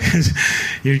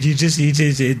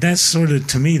 That's sort of,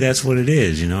 to me, that's what it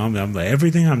is.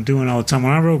 Everything I'm doing all the time.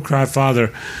 When I wrote Cry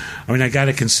Father, I got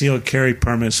a concealed carry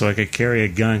permit so I could carry a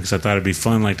gun because I thought it'd be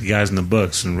fun like the guys in the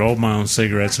books, and rolled my own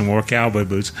cigarettes and wore cowboy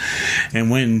boots,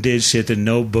 and went and did shit that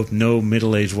no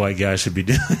middle-aged white guy should be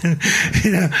doing,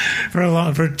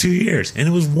 for 2 years, and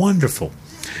it was wonderful.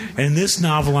 And in this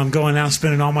novel, I'm going out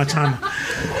spending all my time.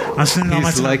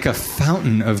 He's like a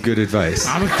fountain of good advice.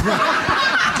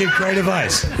 Give great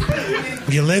advice.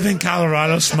 You live in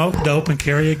Colorado, smoke dope, and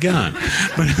carry a gun.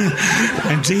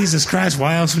 And Jesus Christ,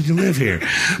 why else would you live here?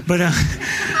 But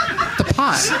the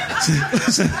pot.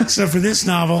 So for this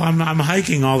novel, I'm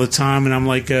hiking all the time, and I'm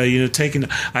like, taking.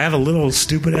 I have a little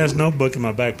stupid ass notebook in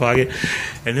my back pocket,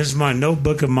 and this is my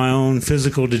notebook of my own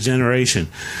physical degeneration.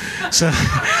 So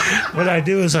what I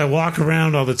do is I walk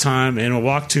around all the time, and I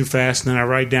walk too fast, and then I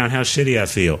write down how shitty I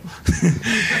feel.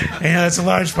 And that's a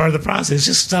large part of the process. It's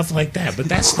just stuff like that. But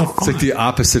that's the fun. It's like the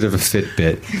opposite of a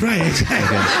Fitbit. Right,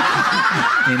 exactly.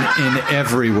 In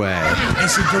every way.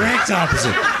 It's the direct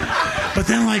opposite. But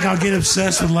then, I'll get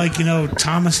obsessed with,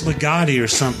 Thomas Ligotti or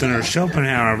something, or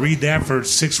Schopenhauer. I read that for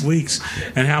 6 weeks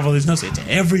and have all these notes.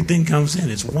 Everything comes in.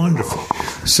 It's wonderful.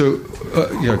 So,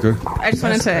 go. I just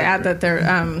wanted to add that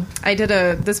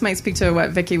this might speak to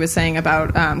what Vicki was saying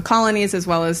about colonies, as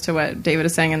well as to what David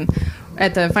is saying. And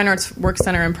at the Fine Arts Work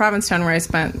Center in Provincetown, where I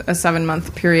spent a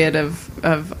 7-month period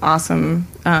of awesome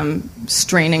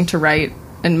straining to write,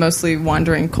 and mostly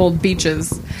wandering cold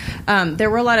beaches, there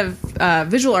were a lot of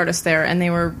visual artists there, and they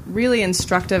were really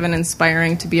instructive and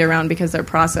inspiring to be around because their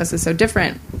process is so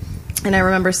different. And I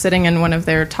remember sitting in one of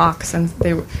their talks, and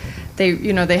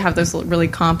they have this really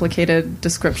complicated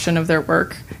description of their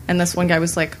work, and this one guy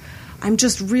was like, I'm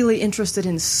just really interested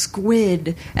in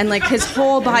squid. And his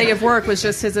whole body of work was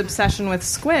just his obsession with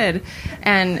squid,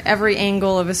 and every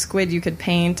angle of a squid you could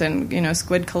paint, and,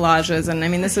 squid collages. And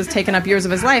this has taken up years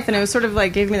of his life. And it was sort of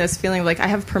gave me this feeling of I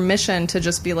have permission to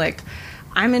just be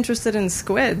I'm interested in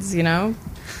squids, I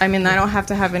don't have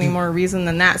to have any more reason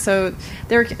than that. So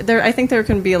I think there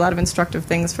can be a lot of instructive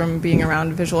things from being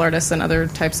around visual artists and other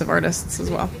types of artists as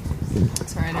well.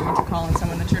 Sorry, I didn't mean to call on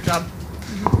someone. That's your job.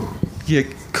 Yeah,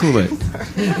 cool it.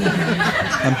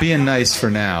 I'm being nice for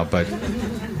now, but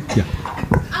yeah.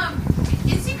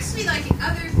 It seems to me like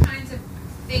other kinds of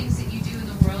things that you do in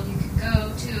the world. You could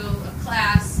go to a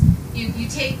class. You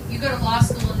go to law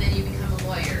school, and then you become a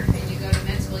lawyer. And you go to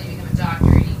med school, you become a doctor.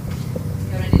 And you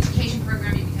go to an education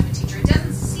program, you become a teacher. It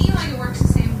doesn't seem like it works the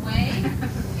same way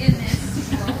in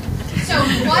this world. So,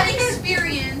 what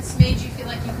experience made you feel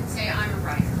like you could say, "I'm a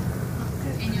writer"?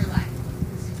 In your life?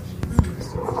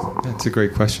 That's a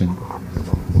great question.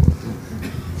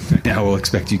 Now we'll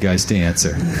expect you guys to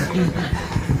answer.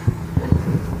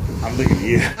 I'm looking at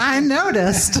you. I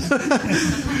noticed.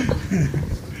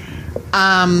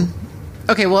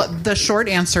 Okay, well, the short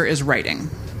answer is writing.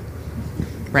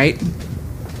 Right?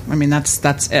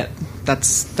 That's it.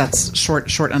 That's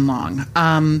short and long.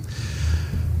 I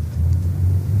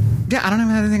don't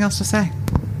have anything else to say.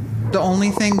 The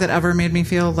only thing that ever made me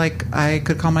feel like I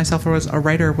could call myself a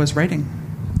writer was writing.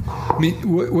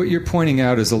 What you're pointing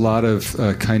out is a lot of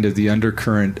kind of the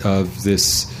undercurrent of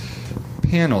this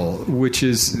panel, which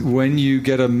is when you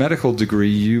get a medical degree,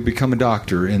 you become a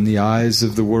doctor in the eyes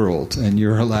of the world, and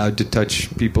you're allowed to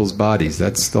touch people's bodies.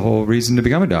 That's the whole reason to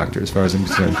become a doctor, as far as I'm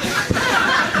concerned.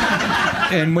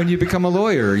 And when you become a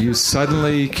lawyer, you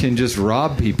suddenly can just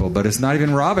rob people, but it's not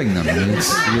even robbing them.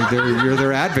 You're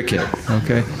their advocate,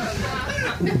 okay?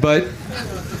 But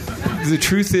the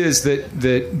truth is that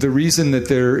the reason that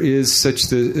there is such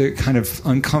the kind of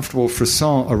uncomfortable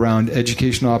frisson around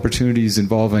educational opportunities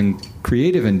involving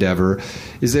creative endeavor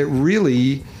is that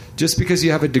really just because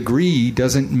you have a degree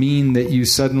doesn't mean that you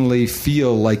suddenly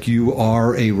feel like you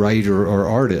are a writer or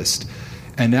artist.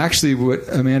 And actually what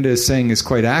Amanda is saying is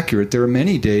quite accurate. There are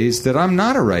many days that I'm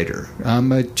not a writer.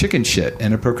 I'm a chicken shit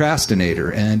and a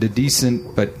procrastinator and a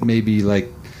decent but maybe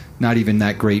not even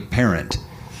that great parent.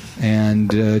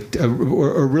 And a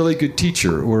really good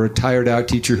teacher, or a tired-out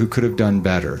teacher who could have done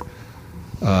better,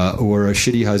 or a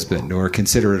shitty husband, or a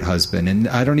considerate husband. And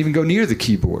I don't even go near the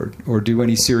keyboard or do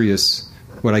any serious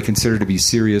what I consider to be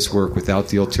serious work without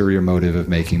the ulterior motive of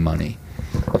making money.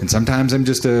 And sometimes I'm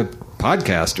just a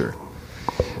podcaster.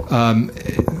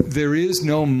 There is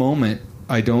no moment,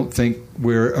 I don't think,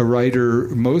 where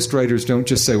most writers don't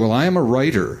just say, well, I am a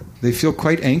writer. They feel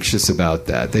quite anxious about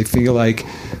that. They feel like,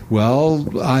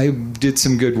 well, I did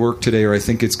some good work today, or I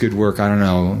think it's good work. I don't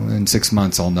know. In 6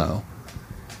 months, I'll know.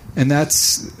 And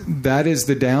that is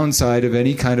the downside of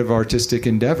any kind of artistic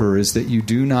endeavor, is that you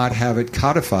do not have it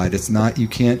codified. It's not, you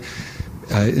can't,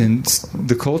 and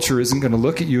the culture isn't going to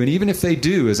look at you. And even if they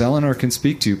do, as Eleanor can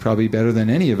speak to probably better than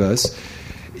any of us,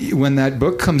 when that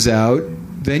book comes out,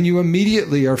 then you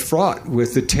immediately are fraught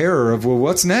with the terror of, well,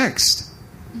 what's next?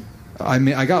 I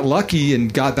mean, I got lucky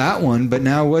and got that one, but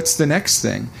now what's the next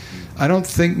thing? I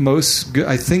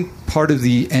think part of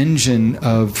the engine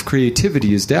of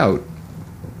creativity is doubt.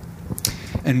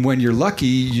 And when you're lucky,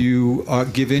 you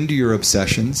give in to your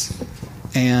obsessions.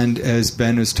 And as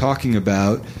Ben was talking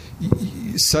about,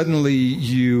 suddenly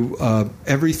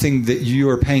everything that you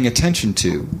are paying attention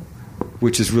to,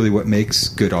 which is really what makes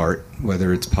good art,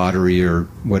 whether it's pottery or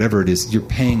whatever it is, you're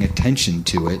paying attention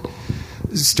to it,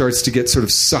 starts to get sort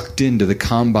of sucked into the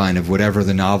combine of whatever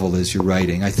the novel is you're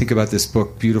writing. I think about this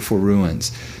book, Beautiful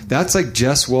Ruins. That's like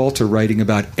Jess Walter writing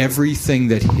about everything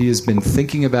that he has been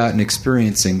thinking about and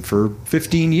experiencing for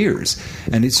 15 years.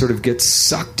 And it sort of gets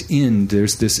sucked in.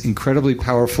 There's this incredibly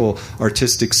powerful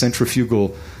artistic centrifugal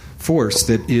force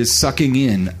that is sucking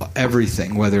in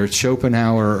everything, whether it's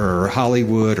Schopenhauer or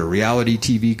Hollywood or reality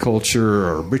TV culture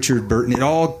or Richard Burton. It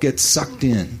all gets sucked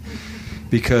in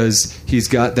because he's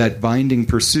got that binding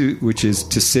pursuit, which is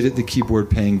to sit at the keyboard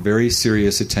paying very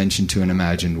serious attention to an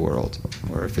imagined world.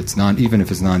 Or if it's even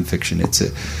if it's nonfiction, it's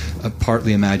a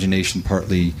partly imagination,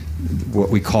 partly what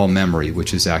we call memory,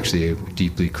 which is actually a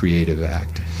deeply creative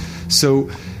act.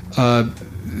 So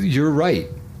you're right.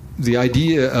 The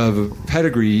idea of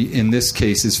pedigree in this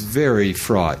case is very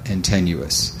fraught and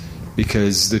tenuous,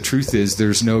 because the truth is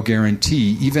there's no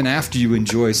guarantee, even after you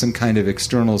enjoy some kind of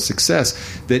external success,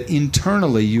 that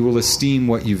internally you will esteem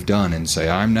what you've done and say,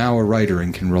 I'm now a writer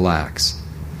and can relax.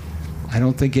 I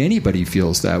don't think anybody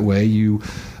feels that way.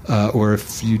 Or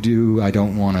if you do, I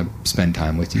don't want to spend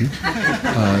time with you.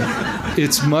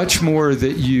 It's much more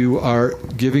that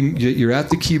you're at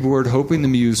the keyboard hoping the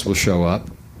muse will show up,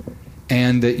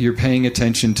 and that you're paying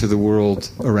attention to the world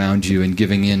around you and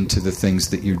giving in to the things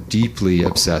that you're deeply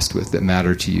obsessed with, that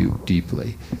matter to you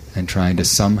deeply, and trying to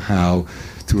somehow,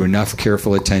 through enough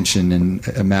careful attention and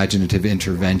imaginative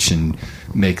intervention,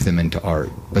 make them into art.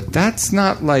 But that's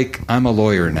not like, I'm a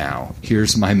lawyer now,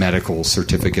 here's my medical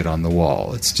certificate on the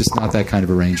wall. It's just not that kind of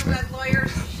arrangement. But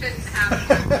lawyers shouldn't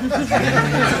have.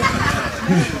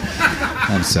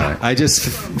 I'm sorry. I just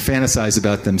fantasize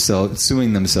about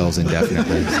suing themselves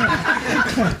indefinitely.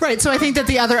 Right. So I think that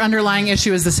the other underlying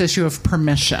issue is this issue of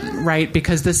permission, right?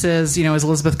 Because this is, as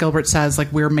Elizabeth Gilbert says,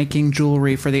 like, we're making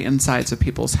jewelry for the insides of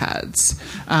people's heads.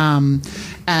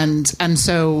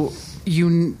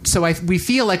 We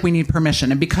feel like we need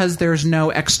permission, and because there's no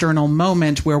external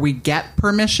moment where we get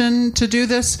permission to do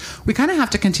this, we kind of have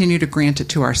to continue to grant it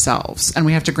to ourselves, and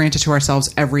we have to grant it to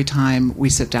ourselves every time we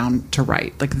sit down to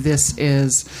write. Like,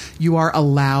 you are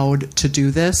allowed to do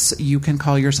this. You can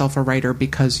call yourself a writer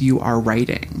because you are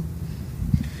writing.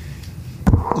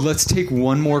 Let's take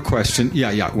one more question.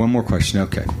 Yeah, one more question.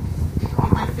 Okay.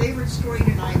 My favorite story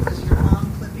tonight was your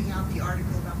mom clipping out the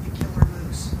article about the killer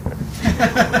moose.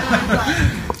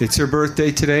 It's her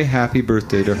birthday today. Happy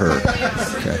birthday to her.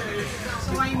 Okay.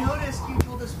 So I noticed you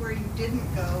told us where you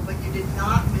didn't go, but you did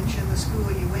not mention the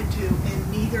school you went to,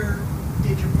 and neither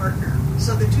did your partner.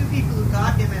 So the two people who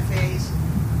got MFAs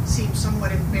seem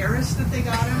somewhat embarrassed that they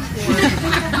got them, or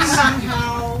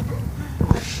somehow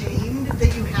ashamed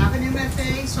that you have an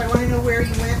MFA. So I want to know where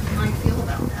you went and how you feel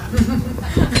about that.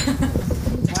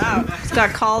 Wow, just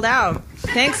got called out.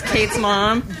 Thanks, Kate's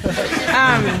mom.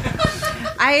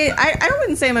 I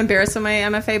wouldn't say I'm embarrassed of my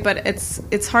MFA, but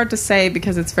it's hard to say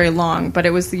because it's very long. But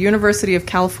it was the University of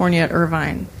California at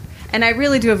Irvine, and I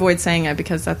really do avoid saying it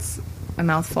because that's a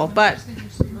mouthful. But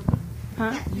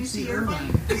UC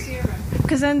Irvine.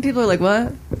 because then people are like,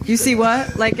 "What? You see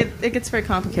what?" Like it gets very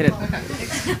complicated.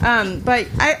 But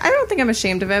I don't think I'm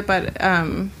ashamed of it. But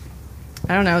I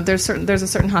don't know. There's a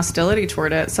certain hostility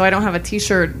toward it, so I don't have a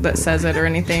T-shirt that says it or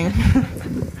anything.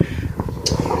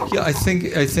 Yeah, I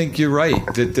think you're right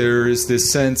that there is this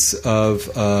sense of,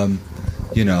 I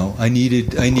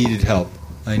needed help.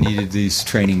 I needed these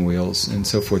training wheels and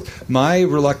so forth. My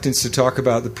reluctance to talk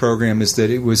about the program is that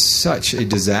it was such a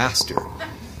disaster.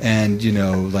 And,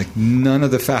 none of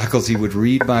the faculty would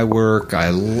read my work. I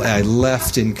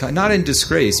left not in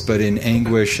disgrace, but in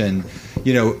anguish and,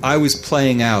 I was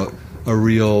playing out a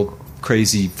real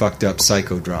crazy, fucked up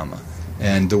psychodrama,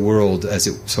 and the world, as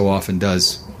it so often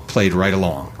does, played right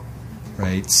along,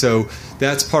 right? So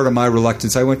that's part of my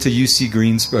reluctance. I went to UC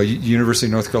Greensboro, University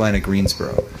of North Carolina,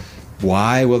 Greensboro.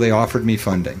 Why? Well, they offered me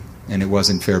funding, and it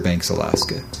wasn't Fairbanks,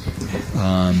 Alaska.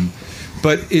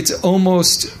 But it's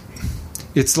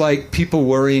like people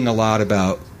worrying a lot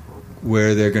about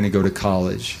where they're going to go to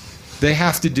college. They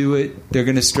have to do it. They're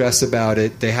going to stress about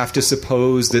it. They have to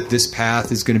suppose that this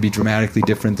path is going to be dramatically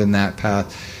different than that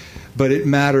path. But it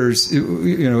matters.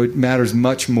 It matters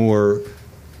much more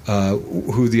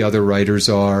who the other writers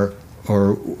are,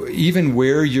 or even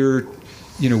where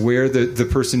where the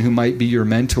person who might be your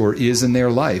mentor is in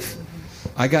their life.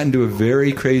 I got into a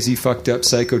very crazy, fucked up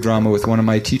psychodrama with one of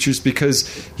my teachers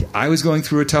because I was going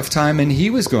through a tough time and he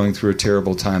was going through a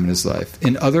terrible time in his life.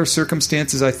 In other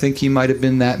circumstances, I think he might have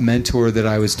been that mentor that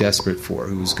I was desperate for,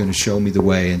 who was going to show me the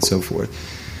way and so forth.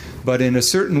 But in a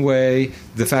certain way,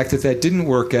 the fact that didn't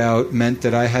work out meant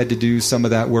that I had to do some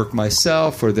of that work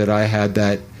myself, or that I had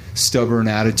that stubborn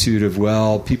attitude of,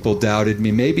 well, people doubted me.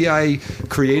 Maybe I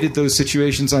created those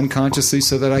situations unconsciously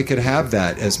so that I could have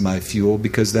that as my fuel,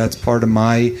 because that's part of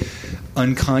my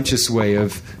unconscious way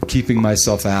of keeping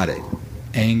myself at it.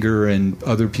 Anger and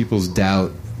other people's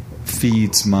doubt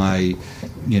feeds my,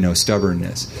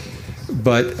 stubbornness.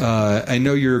 But I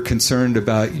know you're concerned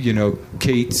about,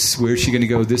 Kate's, where's she going to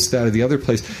go, this, that, or the other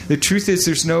place. The truth is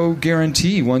there's no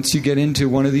guarantee. Once you get into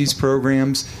one of these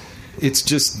programs, it's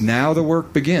just now the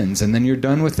work begins, and then you're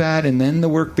done with that, and then the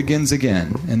work begins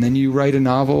again. And then you write a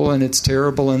novel, and it's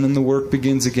terrible, and then the work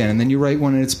begins again. And then you write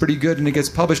one, and it's pretty good, and it gets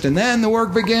published, and then the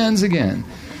work begins again.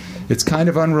 It's kind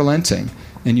of unrelenting.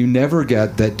 And you never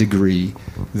get that degree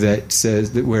that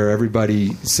says that where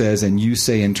everybody says, and you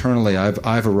say internally,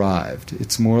 I've arrived.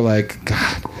 It's more like,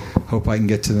 God, hope I can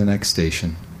get to the next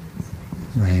station.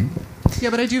 Right?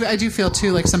 Yeah, but I do feel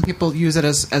too like some people use it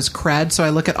as cred. So I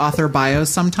look at author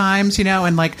bios sometimes,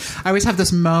 and like I always have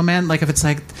this moment, like if it's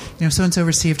like, so and so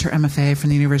received her MFA from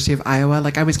the University of Iowa,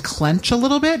 like I always clench a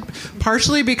little bit,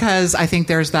 partially because I think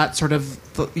there's that sort of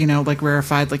like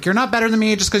rarefied, like you're not better than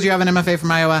me just because you have an MFA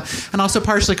from Iowa, and also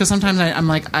partially because sometimes I'm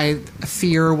like I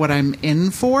fear what I'm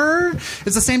in for.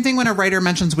 It's the same thing when a writer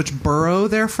mentions which borough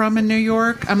they're from in New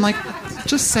York. I'm like,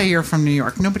 just say you're from New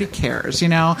York. Nobody cares,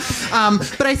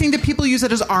 But I think that people use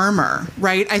it as armor,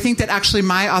 right? I think that actually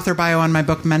my author bio on my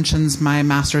book mentions my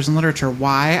master's in literature.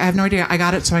 Why? I have no idea. I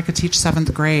got it so I could teach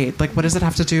 7th grade. Like, what does it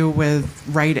have to do with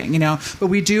writing, But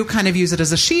we do kind of use it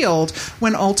as a shield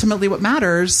when ultimately what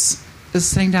matters is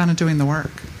sitting down and doing the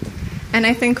work. And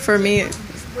I think for me...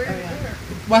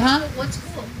 What, huh? What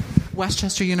school?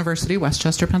 Westchester University,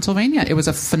 Westchester, Pennsylvania. It was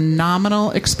a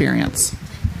phenomenal experience.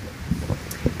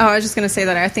 Oh, I was just going to say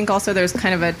that I think also there's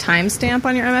kind of a timestamp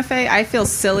on your MFA. I feel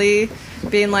silly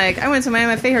being like, I went to my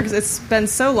MFA here because it's been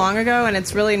so long ago and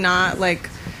it's really not like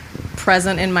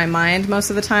present in my mind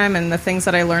most of the time, and the things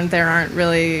that I learned there aren't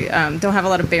really don't have a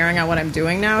lot of bearing on what I'm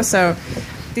doing now. So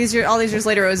all these years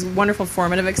later, it was a wonderful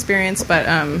formative experience, but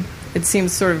it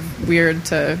seems sort of weird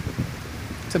to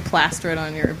plaster it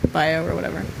on your bio or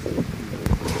whatever.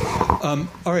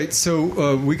 All right,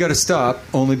 so we got to stop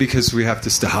only because we have to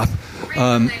stop.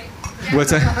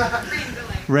 What's that?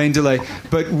 Rain delay.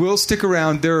 But we'll stick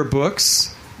around. There are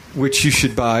books which you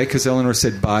should buy because Eleanor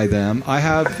said buy them. I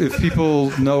have, if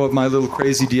people know of my little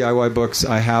crazy DIY books,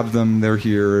 I have them. They're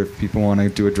here. If people want to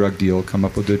do a drug deal, come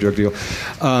up with a drug deal.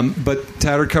 But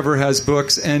Tattered Cover has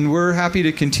books, and we're happy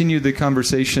to continue the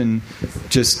conversation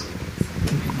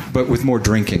but with more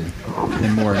drinking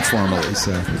and more informally.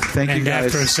 So thank you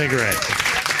guys. And after a cigarette.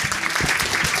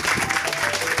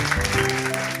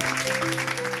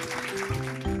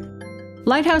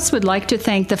 Lighthouse would like to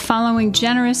thank the following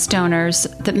generous donors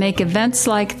that make events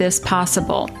like this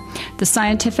possible: the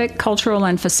Scientific, Cultural,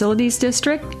 and Facilities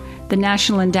District, the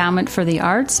National Endowment for the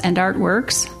Arts and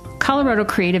Artworks, Colorado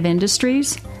Creative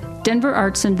Industries, Denver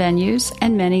Arts and Venues,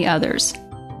 and many others.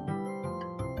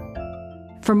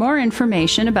 For more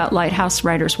information about Lighthouse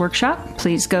Writers Workshop,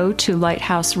 please go to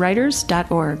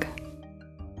lighthousewriters.org.